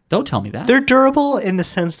know. don't tell me that. They're durable in the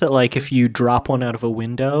sense that, like, if you drop one out of a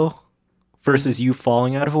window versus you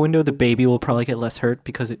falling out of a window, the baby will probably get less hurt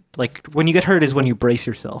because it, like, when you get hurt is when you brace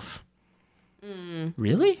yourself.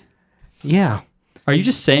 Really? Yeah. Are you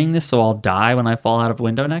just saying this so I'll die when I fall out of a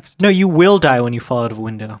window next? No, you will die when you fall out of a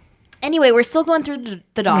window. Anyway, we're still going through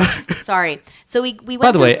the dogs. Sorry. So we went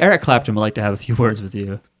By the through way, Eric Clapton would like to have a few words with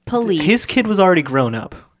you. police. His kid was already grown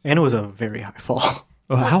up, and it was a very high fall.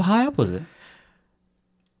 Oh, how high up was it?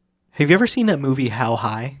 Have you ever seen that movie, How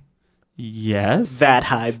High? Yes. That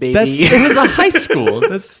high, baby. It was a high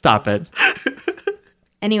school. Stop it.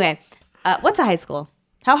 Anyway, what's a high school?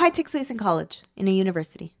 How high takes place in college? In a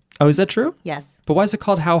university? Oh, is that true? Yes. But why is it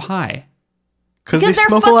called How High? Because they Because they're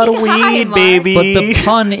smoke a lot of fucking high, weed, Mark. baby. But the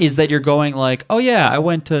pun is that you're going like, oh yeah, I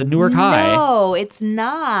went to Newark High. No, it's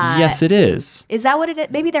not. Yes, it is. Is that what it is?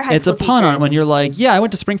 Maybe they're high It's school a pun on teachers. when you're like, yeah, I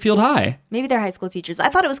went to Springfield High. Maybe they're high school teachers. I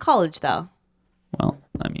thought it was college, though. Well,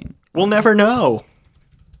 I mean, We'll never know.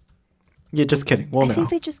 Yeah, just kidding. We'll I know. think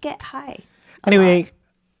they just get high. Anyway,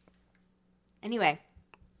 Anyway.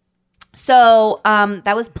 So,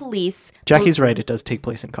 that was police. Jackie's right. It does take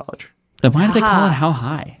place in college. then why do they call Ha. it How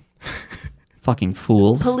High? Fucking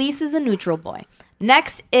fools. Police is a neutral boy.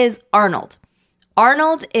 Next is Arnold.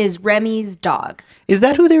 Arnold is Remy's dog. Is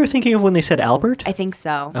that who they were thinking of when they said Albert? I think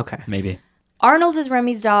so. Okay. Maybe. Arnold is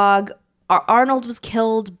Remy's dog. Arnold was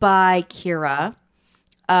killed by Kira.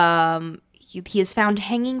 He is found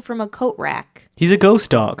hanging from a coat rack. He's a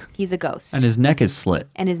ghost dog. He's a ghost. And his neck is slit.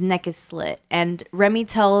 And his neck is slit. And Remy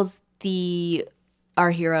tells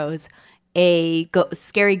our heroes a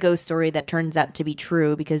scary ghost story that turns out to be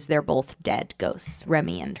true because they're both dead ghosts,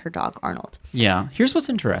 Remy and her dog Arnold. Yeah. Here's what's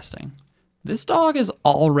interesting. This dog is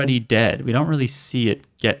already dead. We don't really see it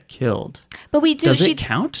get killed. But we do. Does it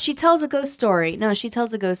count? She tells a ghost story. No, she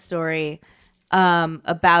tells a ghost story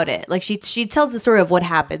about it. Like she tells the story of what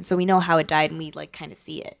happened, so we know how it died, and we like kind of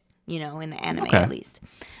see it, in the anime Okay. at least.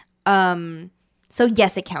 So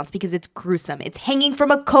yes, it counts because it's gruesome. It's hanging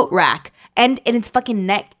from a coat rack, and its fucking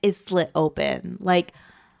neck is slit open. Like,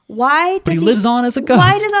 why? But Does he lives on as a ghost.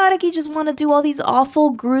 Why does Araki just want to do all these awful,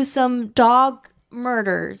 gruesome dog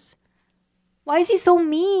murders? Why is he so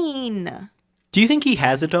mean? Do you think he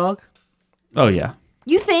has a dog? Oh, yeah.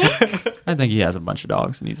 You think? I think he has a bunch of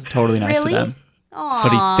dogs and he's totally nice Really? to them. Aww.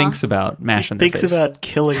 But he thinks about mashing their Thinks face. about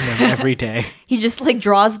killing them every day. He just like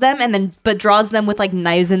draws them and then draws them with like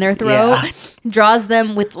knives in their throat. Yeah. Draws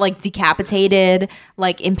them with like decapitated,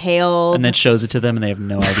 like impaled. and then shows it to them and they have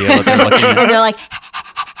no idea what they're looking and at. they're like,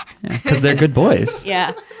 Because they're good boys.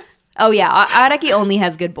 yeah. Oh yeah, Araki only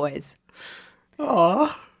has good boys.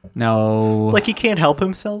 Aw. No. Like he can't help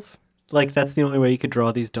himself? Like that's the only way you could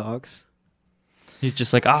draw these dogs? He's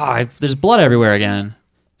just like, there's blood everywhere again.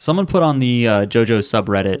 Someone put on the JoJo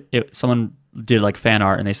subreddit, someone did like fan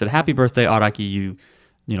art and they said, happy birthday, Araki, you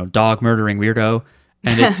dog murdering weirdo.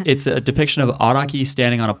 And it's a depiction of Araki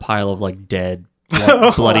standing on a pile of like dead,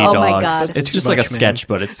 bloody Oh dogs. my God. That's It's too just like a much, man. sketch,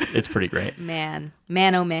 but it's pretty great. Man,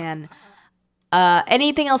 oh man.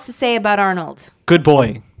 Anything else to say about Arnold? Good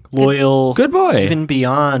boy. Loyal. Good boy. Even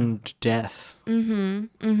beyond death.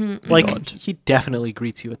 Like God. he definitely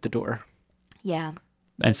greets you at the door. Yeah.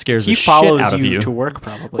 And scares He the shit follows out of you you. to work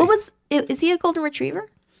probably. What was? Is he a golden retriever?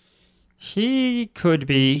 He could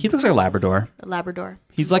be. He looks like a Labrador. A Labrador.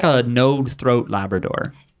 He's like a no-throat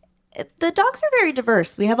Labrador. The dogs are very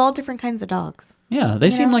diverse. We have all different kinds of dogs. Yeah,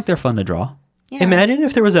 they seem like they're fun to draw. Yeah. Imagine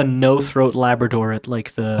if there was a no-throat Labrador at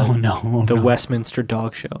like the Oh, Westminster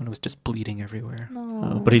Dog Show and it was just bleeding everywhere.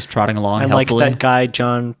 But he's trotting along And healthily. like that guy,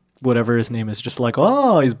 John, whatever his name is, just like,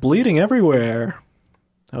 oh, he's bleeding everywhere.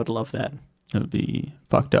 I would love that. It would be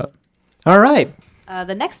fucked up. All right.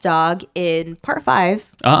 The next dog in part 5.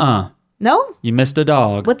 No? You missed a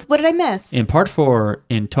dog. What did I miss? In part 4,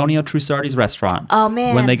 in Tonio Trussardi's restaurant. Oh,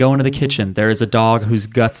 man. When they go into the kitchen, there is a dog whose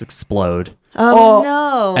guts explode. Oh,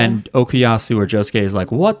 no. And Okuyasu or Josuke is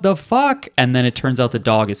like, what the fuck? And then it turns out the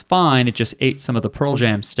dog is fine. It just ate some of the Pearl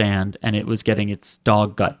Jam stand and it was getting its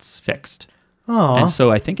dog guts fixed. Oh, And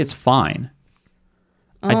so I think it's fine.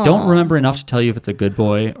 I don't remember enough to tell you if it's a good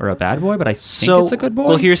boy or a bad boy, but I think it's a good boy.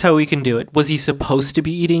 Well, here's how we can do it. Was he supposed to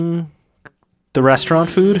be eating the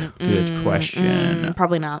restaurant food? Good question.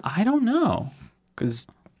 Probably not. I don't know. Because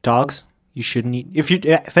dogs, you shouldn't eat.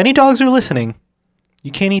 If any dogs are listening,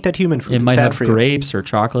 you can't eat that human food. It It's might bad have for you. grapes or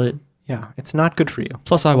chocolate. Yeah, it's not good for you.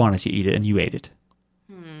 Plus, I wanted to eat it and you ate it.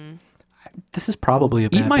 This is probably a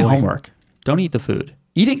bad Eat my boy. homework. Don't eat the food.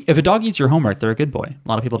 If a dog eats your homework, they're a good boy. A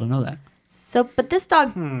lot of people don't know that. So, but this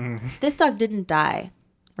dog didn't die,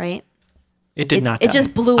 right? It did not. It die.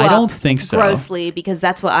 just blew I up. don't think so. Grossly, because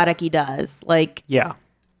that's what Araki does. Like, Yeah.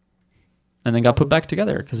 And then got put back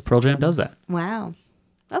together because Pearl Jam does that. wow.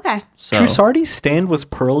 Okay. So, Trussardi's stand was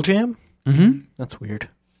Pearl Jam? Mhm. That's weird.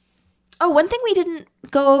 Oh, one thing we didn't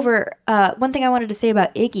go over. One thing I wanted to say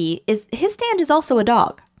about Iggy is his stand is also a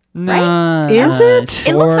dog. Nah, Is it?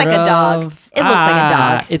 It looks like a sort dog. of. It looks like a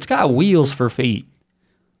dog. It's got wheels for feet.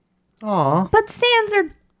 Aw. But stands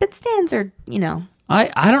are, you know.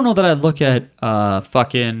 I don't know that I'd look at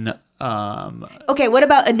fucking Okay, what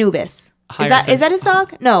about Anubis? Is that his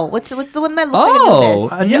dog? No. What's the one that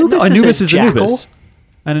looks like Anubis? Anubis is a Anubis is jackal? Anubis.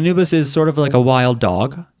 And Anubis is sort of like a wild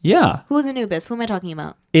dog. Yeah. Who's Anubis? Who am I talking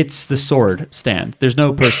about? It's the sword stand. There's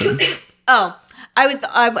no person. Oh, I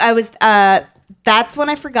was that's one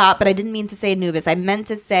I forgot, but I didn't mean to say Anubis. I meant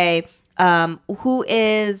to say who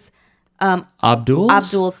is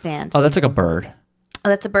Abdul's stand. Oh, that's like a bird. Oh,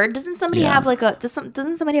 that's a bird. Doesn't somebody Yeah. have like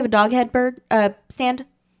doesn't somebody have a dog head bird stand?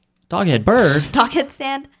 Doghead bird. Dog head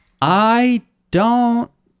stand? I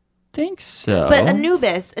don't think so. But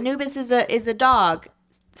Anubis is a dog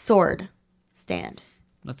sword stand.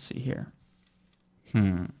 Let's see here.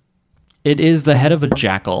 It is the head of a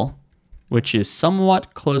jackal, which is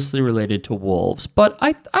somewhat closely related to wolves. But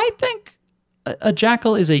I think a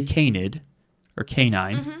jackal is a canid or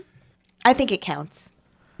canine. I think it counts.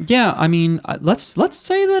 Yeah, I mean, let's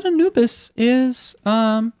say that Anubis is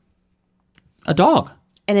a dog.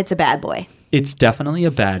 And it's a bad boy. It's definitely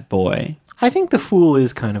a bad boy. I think the fool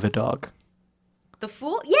is kind of a dog. The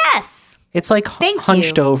fool? Yes. It's like Thank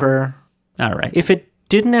hunched you. over. All right. If it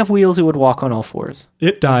didn't have wheels, it would walk on all fours.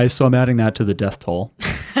 It dies, so I'm adding that to the death toll.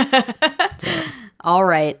 All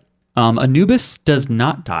right. Anubis does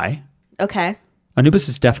not die. Okay. Anubis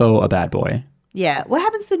is defo a bad boy. Yeah. What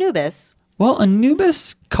happens to Anubis? Well,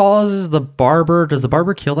 Anubis causes the barber. Does the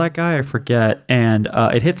barber kill that guy? I forget. And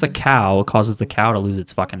it hits a cow, causes the cow to lose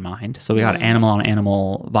its fucking mind. So we got animal on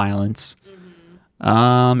animal violence.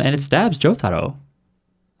 And it stabs Jotaro.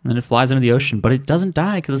 And then it flies into the ocean, but it doesn't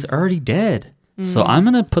die because it's already dead. So I'm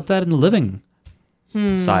going to put that in the living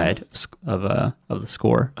side of the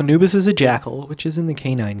score. Anubis is a jackal, which is in the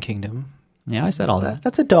canine kingdom. Yeah, I said all that.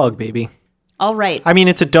 That's a dog, baby. All right. I mean,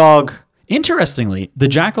 it's a dog. Interestingly, the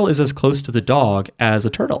jackal is as close to the dog as a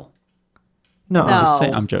turtle. No. No.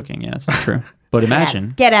 I'm joking. Yeah, it's not true. But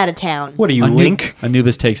imagine. Get out of town. What are you, Link?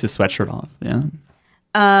 Anubis takes his sweatshirt off.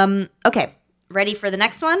 Yeah. Okay. Ready for the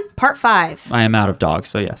next one? Part 5. I am out of dogs,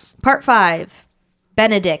 so yes. Part 5.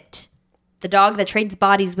 Benedict, the dog that trades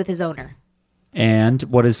bodies with his owner. And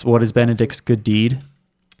what is Benedict's good deed?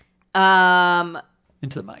 Into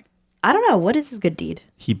the mic. I don't know. What is his good deed?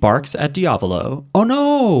 He barks at Diavolo. Oh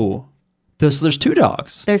no! There's two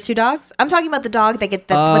dogs. There's 2 dogs. I'm talking about the dog that get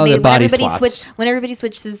Oh, their body swaps. when everybody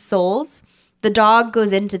switches souls, the dog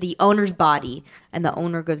goes into the owner's body and the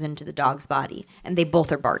owner goes into the dog's body, and they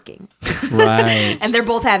both are barking. Right. And they're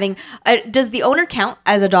both having. Does the owner count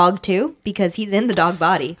as a dog too? Because he's in the dog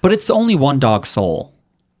body. But it's only one dog soul.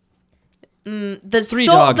 The 3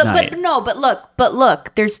 dog night. But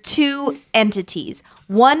look. There's 2 entities.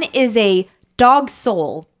 One is a dog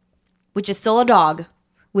soul, which is still a dog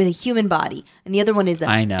with a human body, and the other one is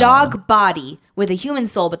I a know. dog body with a human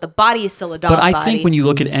soul, but the body is still a dog But body. I think when you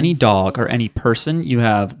look at any dog or any person, you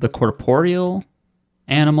have the corporeal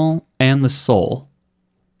animal and the soul.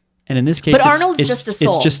 And in this case, But Arnold's just a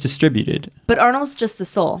soul. It's just distributed But Arnold's just the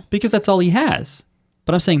soul. because that's all he has.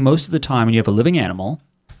 But I'm saying most of the time when you have a living animal,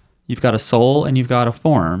 you've got a soul and you've got a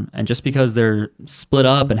form, and just because they're split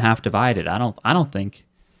up and half divided, I don't think.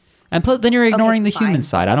 And then you're ignoring the human fine.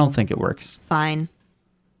 side. I don't think it works. Fine.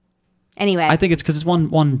 Anyway, I think it's because it's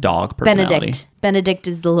one dog personality. Benedict. Benedict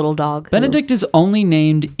is the little dog. Benedict is only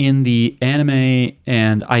named in the anime,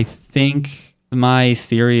 and I think my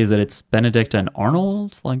theory is that it's Benedict and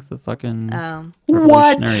Arnold, like the fucking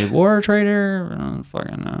Revolutionary War traitor. I don't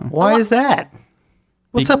fucking know. Why is that?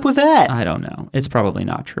 What's up with that? I don't know. It's probably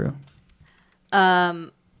not true.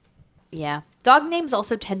 Yeah. Dog names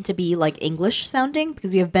also tend to be like English sounding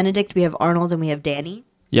because we have Benedict, we have Arnold, and we have Danny.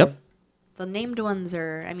 Yep. The named ones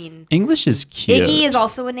are, I mean, English is cute. Iggy is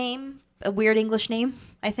also a name, a weird English name,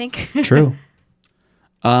 I think. True.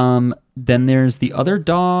 Then there's the other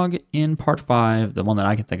dog in part 5, the one that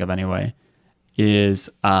I can think of anyway, is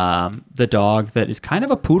the dog that is kind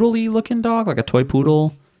of a poodle-y looking dog, like a toy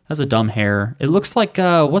poodle. Has a dumb hair. It looks like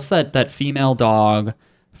what's that female dog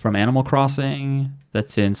from Animal Crossing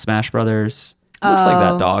that's in Smash Brothers? It looks like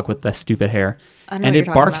that dog with that stupid hair. I know And what you're it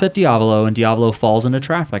talking barks about. at Diavolo, and Diavolo falls into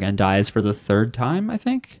traffic and dies for the 3rd time, I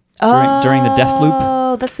think, during the death loop.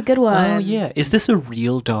 Oh, that's a good one. Oh yeah, is this a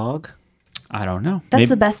real dog? I don't know. That's maybe,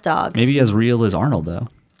 the best dog. Maybe as real as Arnold, though.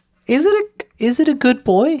 Is it a good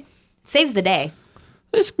boy? Saves the day.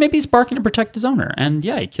 Maybe he's barking to protect his owner, and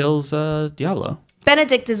yeah, he kills Diavolo.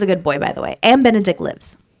 Benedict is a good boy, by the way. And Benedict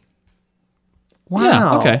lives. Wow.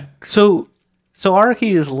 Yeah, okay. So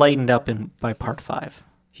Araki is lightened up by part 5.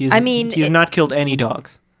 He's not killed any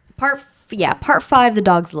dogs. Part 5, the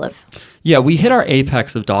dogs live. Yeah, we hit our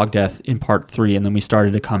apex of dog death in part 3, and then we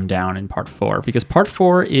started to come down in part 4, because part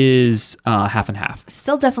 4 is half and half.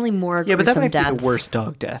 Still definitely more Yeah, but that gruesome might deaths. be the worst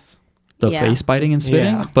dog death. The Yeah. face biting and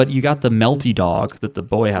spitting, Yeah. but you got the melty dog that the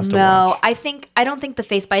boy has to No, watch. I don't think the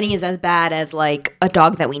face biting is as bad as like a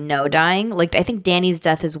dog that we know dying. Like I think Danny's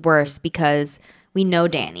death is worse because we know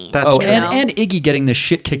Danny. That's Oh, true. and Iggy getting the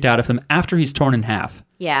shit kicked out of him after he's torn in half.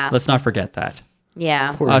 yeah. Let's not forget that.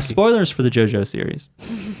 Yeah. Poor Iggy. Spoilers for the JoJo series.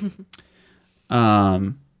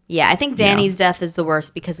 Yeah, I think Danny's death is the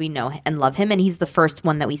worst because we know and love him, and he's the first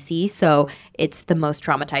one that we see, so it's the most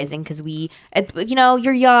traumatizing because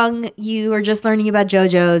you're young, you are just learning about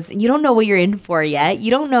JoJo's, you don't know what you're in for yet,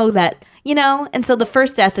 you don't know that, and so the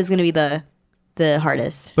first death is going to be the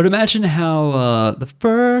hardest. But imagine how the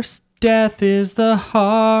first death is the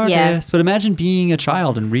hardest. Yeah. But imagine being a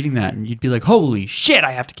child and reading that, and you'd be like, holy shit,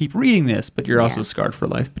 I have to keep reading this. But you're also scarred for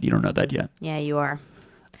life, but you don't know that yet. Yeah, you are.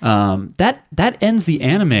 That ends the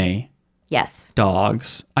anime Yes.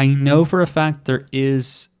 dogs. I know for a fact there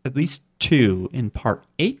is at least 2 in part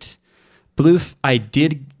 8. Bloof, I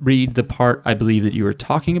did read the part I believe that you were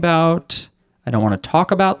talking about. I don't want to talk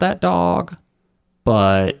about that dog,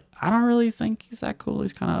 but I don't really think he's that cool.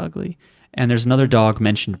 He's kind of ugly. And there's another dog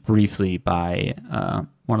mentioned briefly by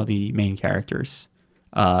one of the main characters,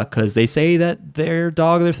 because they say that their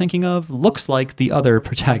dog they're thinking of looks like the other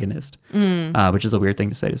protagonist, which is a weird thing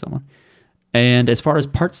to say to someone. And as far as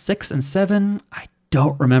part 6 and 7, I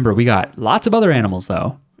don't remember. We got lots of other animals,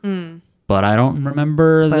 though. But I don't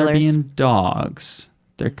remember there Spoilers. being dogs.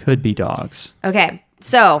 There could be dogs. Okay,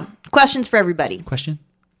 so questions for everybody. Question?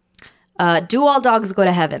 Do all dogs go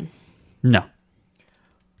to heaven? No.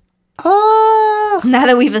 Now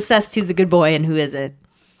that we've assessed who's a good boy and who isn't.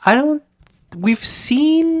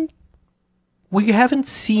 We haven't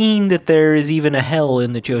seen that there is even a hell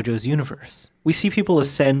in the JoJo's universe. We see people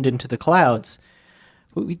ascend into the clouds,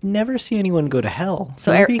 but we never see anyone go to hell.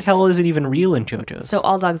 So So maybe hell isn't even real in JoJo's. So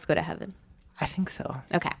all dogs go to heaven. I think so.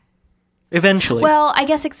 Okay. Eventually. Well, I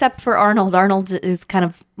guess except for Arnold. Arnold is kind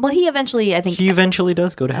of, he eventually, I think. he eventually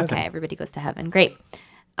does go to heaven. Okay, everybody goes to heaven. Great.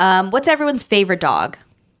 What's everyone's favorite dog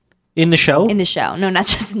In the show? in the show? No, not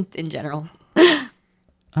just in general.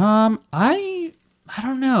 I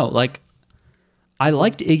don't know. Like, I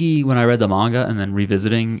liked Iggy when I read the manga, and then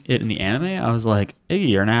revisiting it in the anime, I was like, Iggy,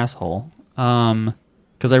 you're an asshole.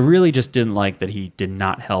 Because I really just didn't like that he did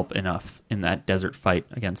not help enough in that desert fight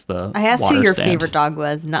against the I asked water who your stand. favorite dog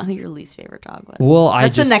was, not who your least favorite dog was. Well,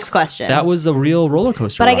 That's the next question. That was a real roller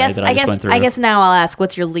coaster but ride that I just went through. I guess now I'll ask,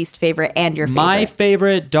 what's your least favorite and your favorite? My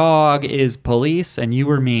favorite dog is Police, and you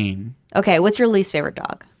were mean. Okay, what's your least favorite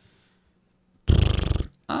dog?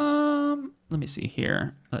 Let me see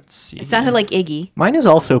here. Let's see. It sounded like Iggy. Mine is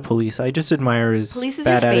also Police. I just admire his Police is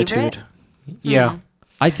bad your favorite? attitude. Yeah.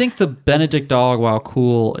 I think the Benedict dog, while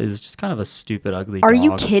cool, is just kind of a stupid, ugly dog. Are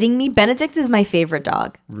you kidding me? Benedict is my favorite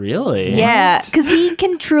dog. Really? Yeah, because he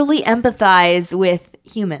can truly empathize with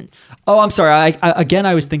humans. Oh, I'm sorry.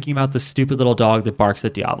 I was thinking about the stupid little dog that barks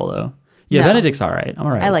at Diavolo. Yeah, No. Benedict's all right. I'm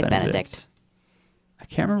all right. I with like Benedict. I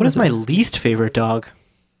can't remember. What is my the- least favorite dog?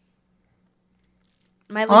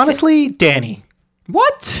 My least Honestly, Danny.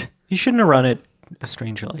 What? You shouldn't have run at a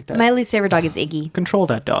stranger like that. my least favorite dog is Iggy. Control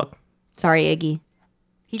that dog. Sorry, Iggy.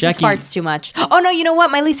 He just Jackie- farts too much. Oh no, you know what?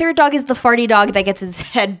 My least favorite dog is the farty dog that gets his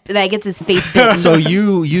face bitten. So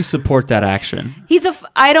you support that action?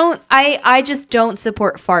 I just don't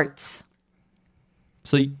support farts.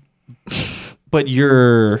 So, but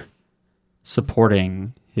you're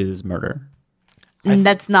supporting his murder.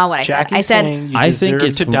 That's not what I said. Jackie's I said saying you I think deserve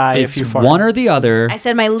it's to die it's if you fart. one or the other. I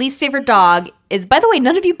said my least favorite dog is. By the way,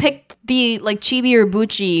 none of you picked the like Chibi or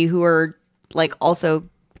Bucci, who are like also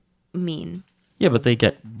mean. Yeah, but they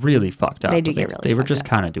get really fucked up. They do get really They were fucked just up.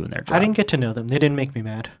 kind of doing their job. I didn't get to know them. They didn't make me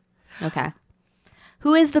mad. Okay.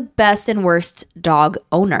 Who is the best and worst dog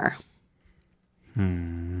owner?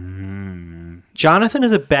 Jonathan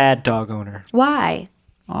is a bad dog owner. Why?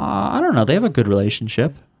 I don't know. They have a good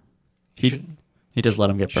relationship. You should, He does let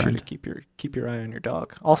him get should burned. keep your eye on your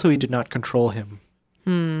dog. Also, he did not control him.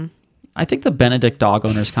 I think the Benedict dog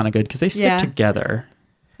owner is kind of good because they stick Yeah. together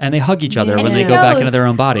and they hug each other And when he they go back knows. into their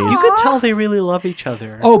own bodies. You could tell they really love each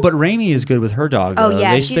other. Oh, but Raimi is good with her dog. Oh, though.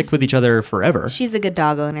 yeah, They she's- stick with each other forever, She's a good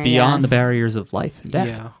dog owner. beyond yeah. the barriers of life and death.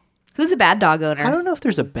 yeah. Who's a bad dog owner? I don't know if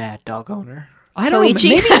there's a bad dog owner. I don't know. Koichi?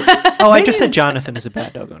 Maybe Oh, I just said Jonathan is a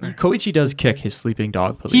bad dog owner. Koichi does kick his sleeping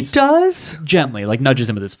dog police. He does? Gently, like nudges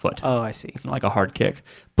him with his foot. Oh, I see. It's not like a hard kick.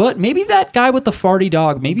 But maybe that guy with the farty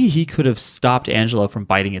dog, maybe he could have stopped Angelo from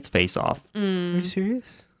biting its face off. Are you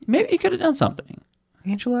serious? Maybe he could have done something.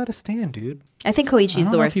 Angel out of stand, dude. I think I Koichi's don't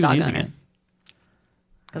the know if worst he was dog using owner.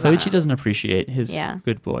 it. Koichi doesn't appreciate his Yeah.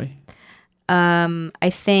 good boy. I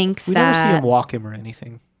think We never see that him walk him or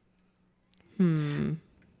anything.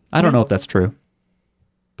 I don't know if that's true,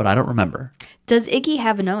 but I don't remember. does Iggy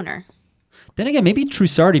have an owner? Then again, maybe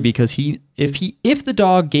Trussardi because if the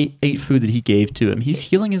dog ate food that he gave to him, he's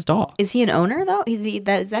healing his dog. Is he an owner though?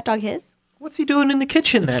 Is that dog his? What's he doing in the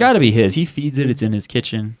kitchen It's then? got to be his. He feeds it. It's in his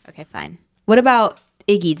kitchen. Okay, fine. What about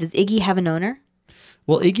Iggy? Does Iggy have an owner?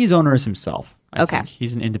 Well, Iggy's owner is himself. I Okay. think.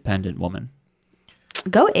 He's an independent woman.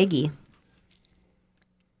 Go Iggy.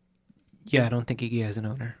 Yeah, I don't think Iggy has an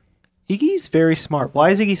owner. Iggy's very smart. Why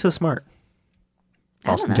is Iggy so smart?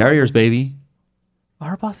 Boston Terriers, baby.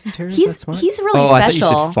 Are Boston Terriers that He's smart? really Oh, I thought you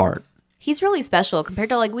special. said fart. He's really special compared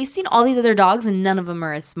to like we've seen all these other dogs and none of them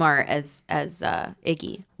are as smart as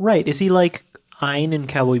Iggy. Right. Is he like Ein in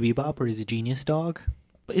Cowboy Bebop, or is he a genius dog?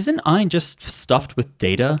 But isn't Ein just stuffed with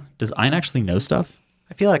data? Does Ein actually know stuff?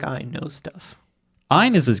 I feel like Ein knows stuff.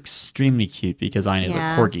 Ein is extremely cute because Ein is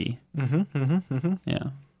Yeah. a corgi. Mm-hmm. Yeah.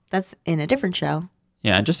 That's in a different show.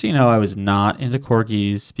 Yeah, and just so you know, I was not into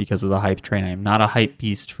corgis because of the hype train. I am not a hype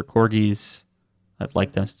beast for corgis. I've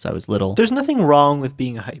liked them since I was little. There's nothing wrong with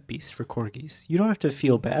being a hype beast for corgis. You don't have to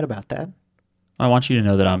feel bad about that. I want you to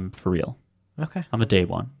know that I'm for real. Okay. I'm a day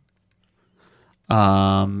one.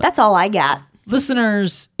 That's all I got.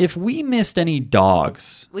 Listeners, if we missed any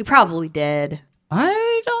dogs, We probably did.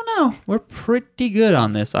 I don't know. We're pretty good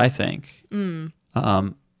on this, I think.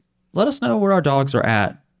 Let us know where our dogs are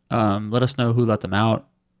at. Let us know who let them out.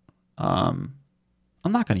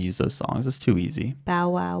 I'm not going to use those songs. It's too easy. Bow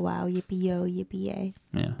wow wow yippee yo yippee yay.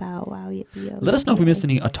 Yeah. Bow wow yippee yo. Let us know if we missed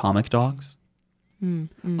any atomic dogs.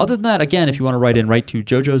 Other than that, again, if you want to write in, write to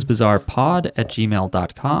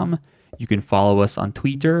jojosbizarrepod@gmail.com. You can follow us on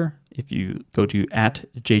Twitter if you go to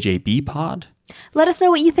 @JJBpod. Let us know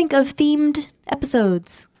what you think of themed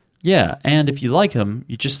episodes. Yeah, and if you like them,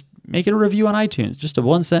 you just make it a review on iTunes. Just a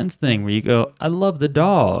one-sentence thing where you go, I love the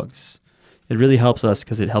dogs. It really helps us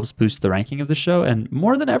because it helps boost the ranking of the show. And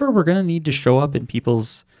more than ever, we're going to need to show up in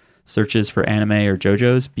people's searches for anime or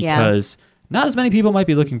JoJo's because not as many people might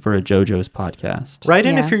be looking for a JoJo's podcast. Write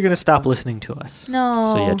in Yeah. if you're going to stop listening to us.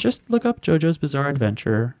 No. So yeah, just look up JoJo's Bizarre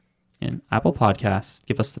Adventure in Apple Podcasts.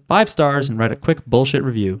 Give us the 5 stars and write a quick bullshit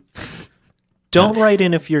review. Don't write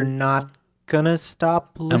in if you're not going to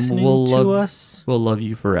stop listening and to us. We'll love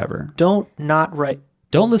you forever. Don't not write.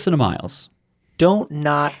 Don't listen to Miles. Don't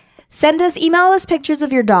not. email us pictures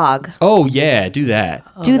of your dog. Oh yeah, do that.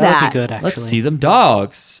 Do that would that. be good, actually. Let's see them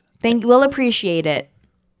dogs. We'll appreciate it.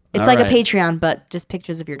 It's All like right. a Patreon, but just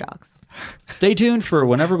pictures of your dogs. Stay tuned for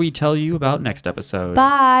whenever we tell you about next episode.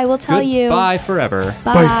 Bye. We'll tell you. Goodbye forever.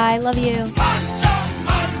 Bye. Love you.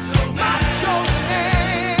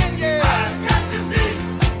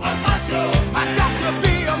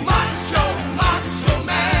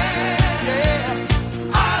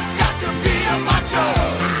 Macho.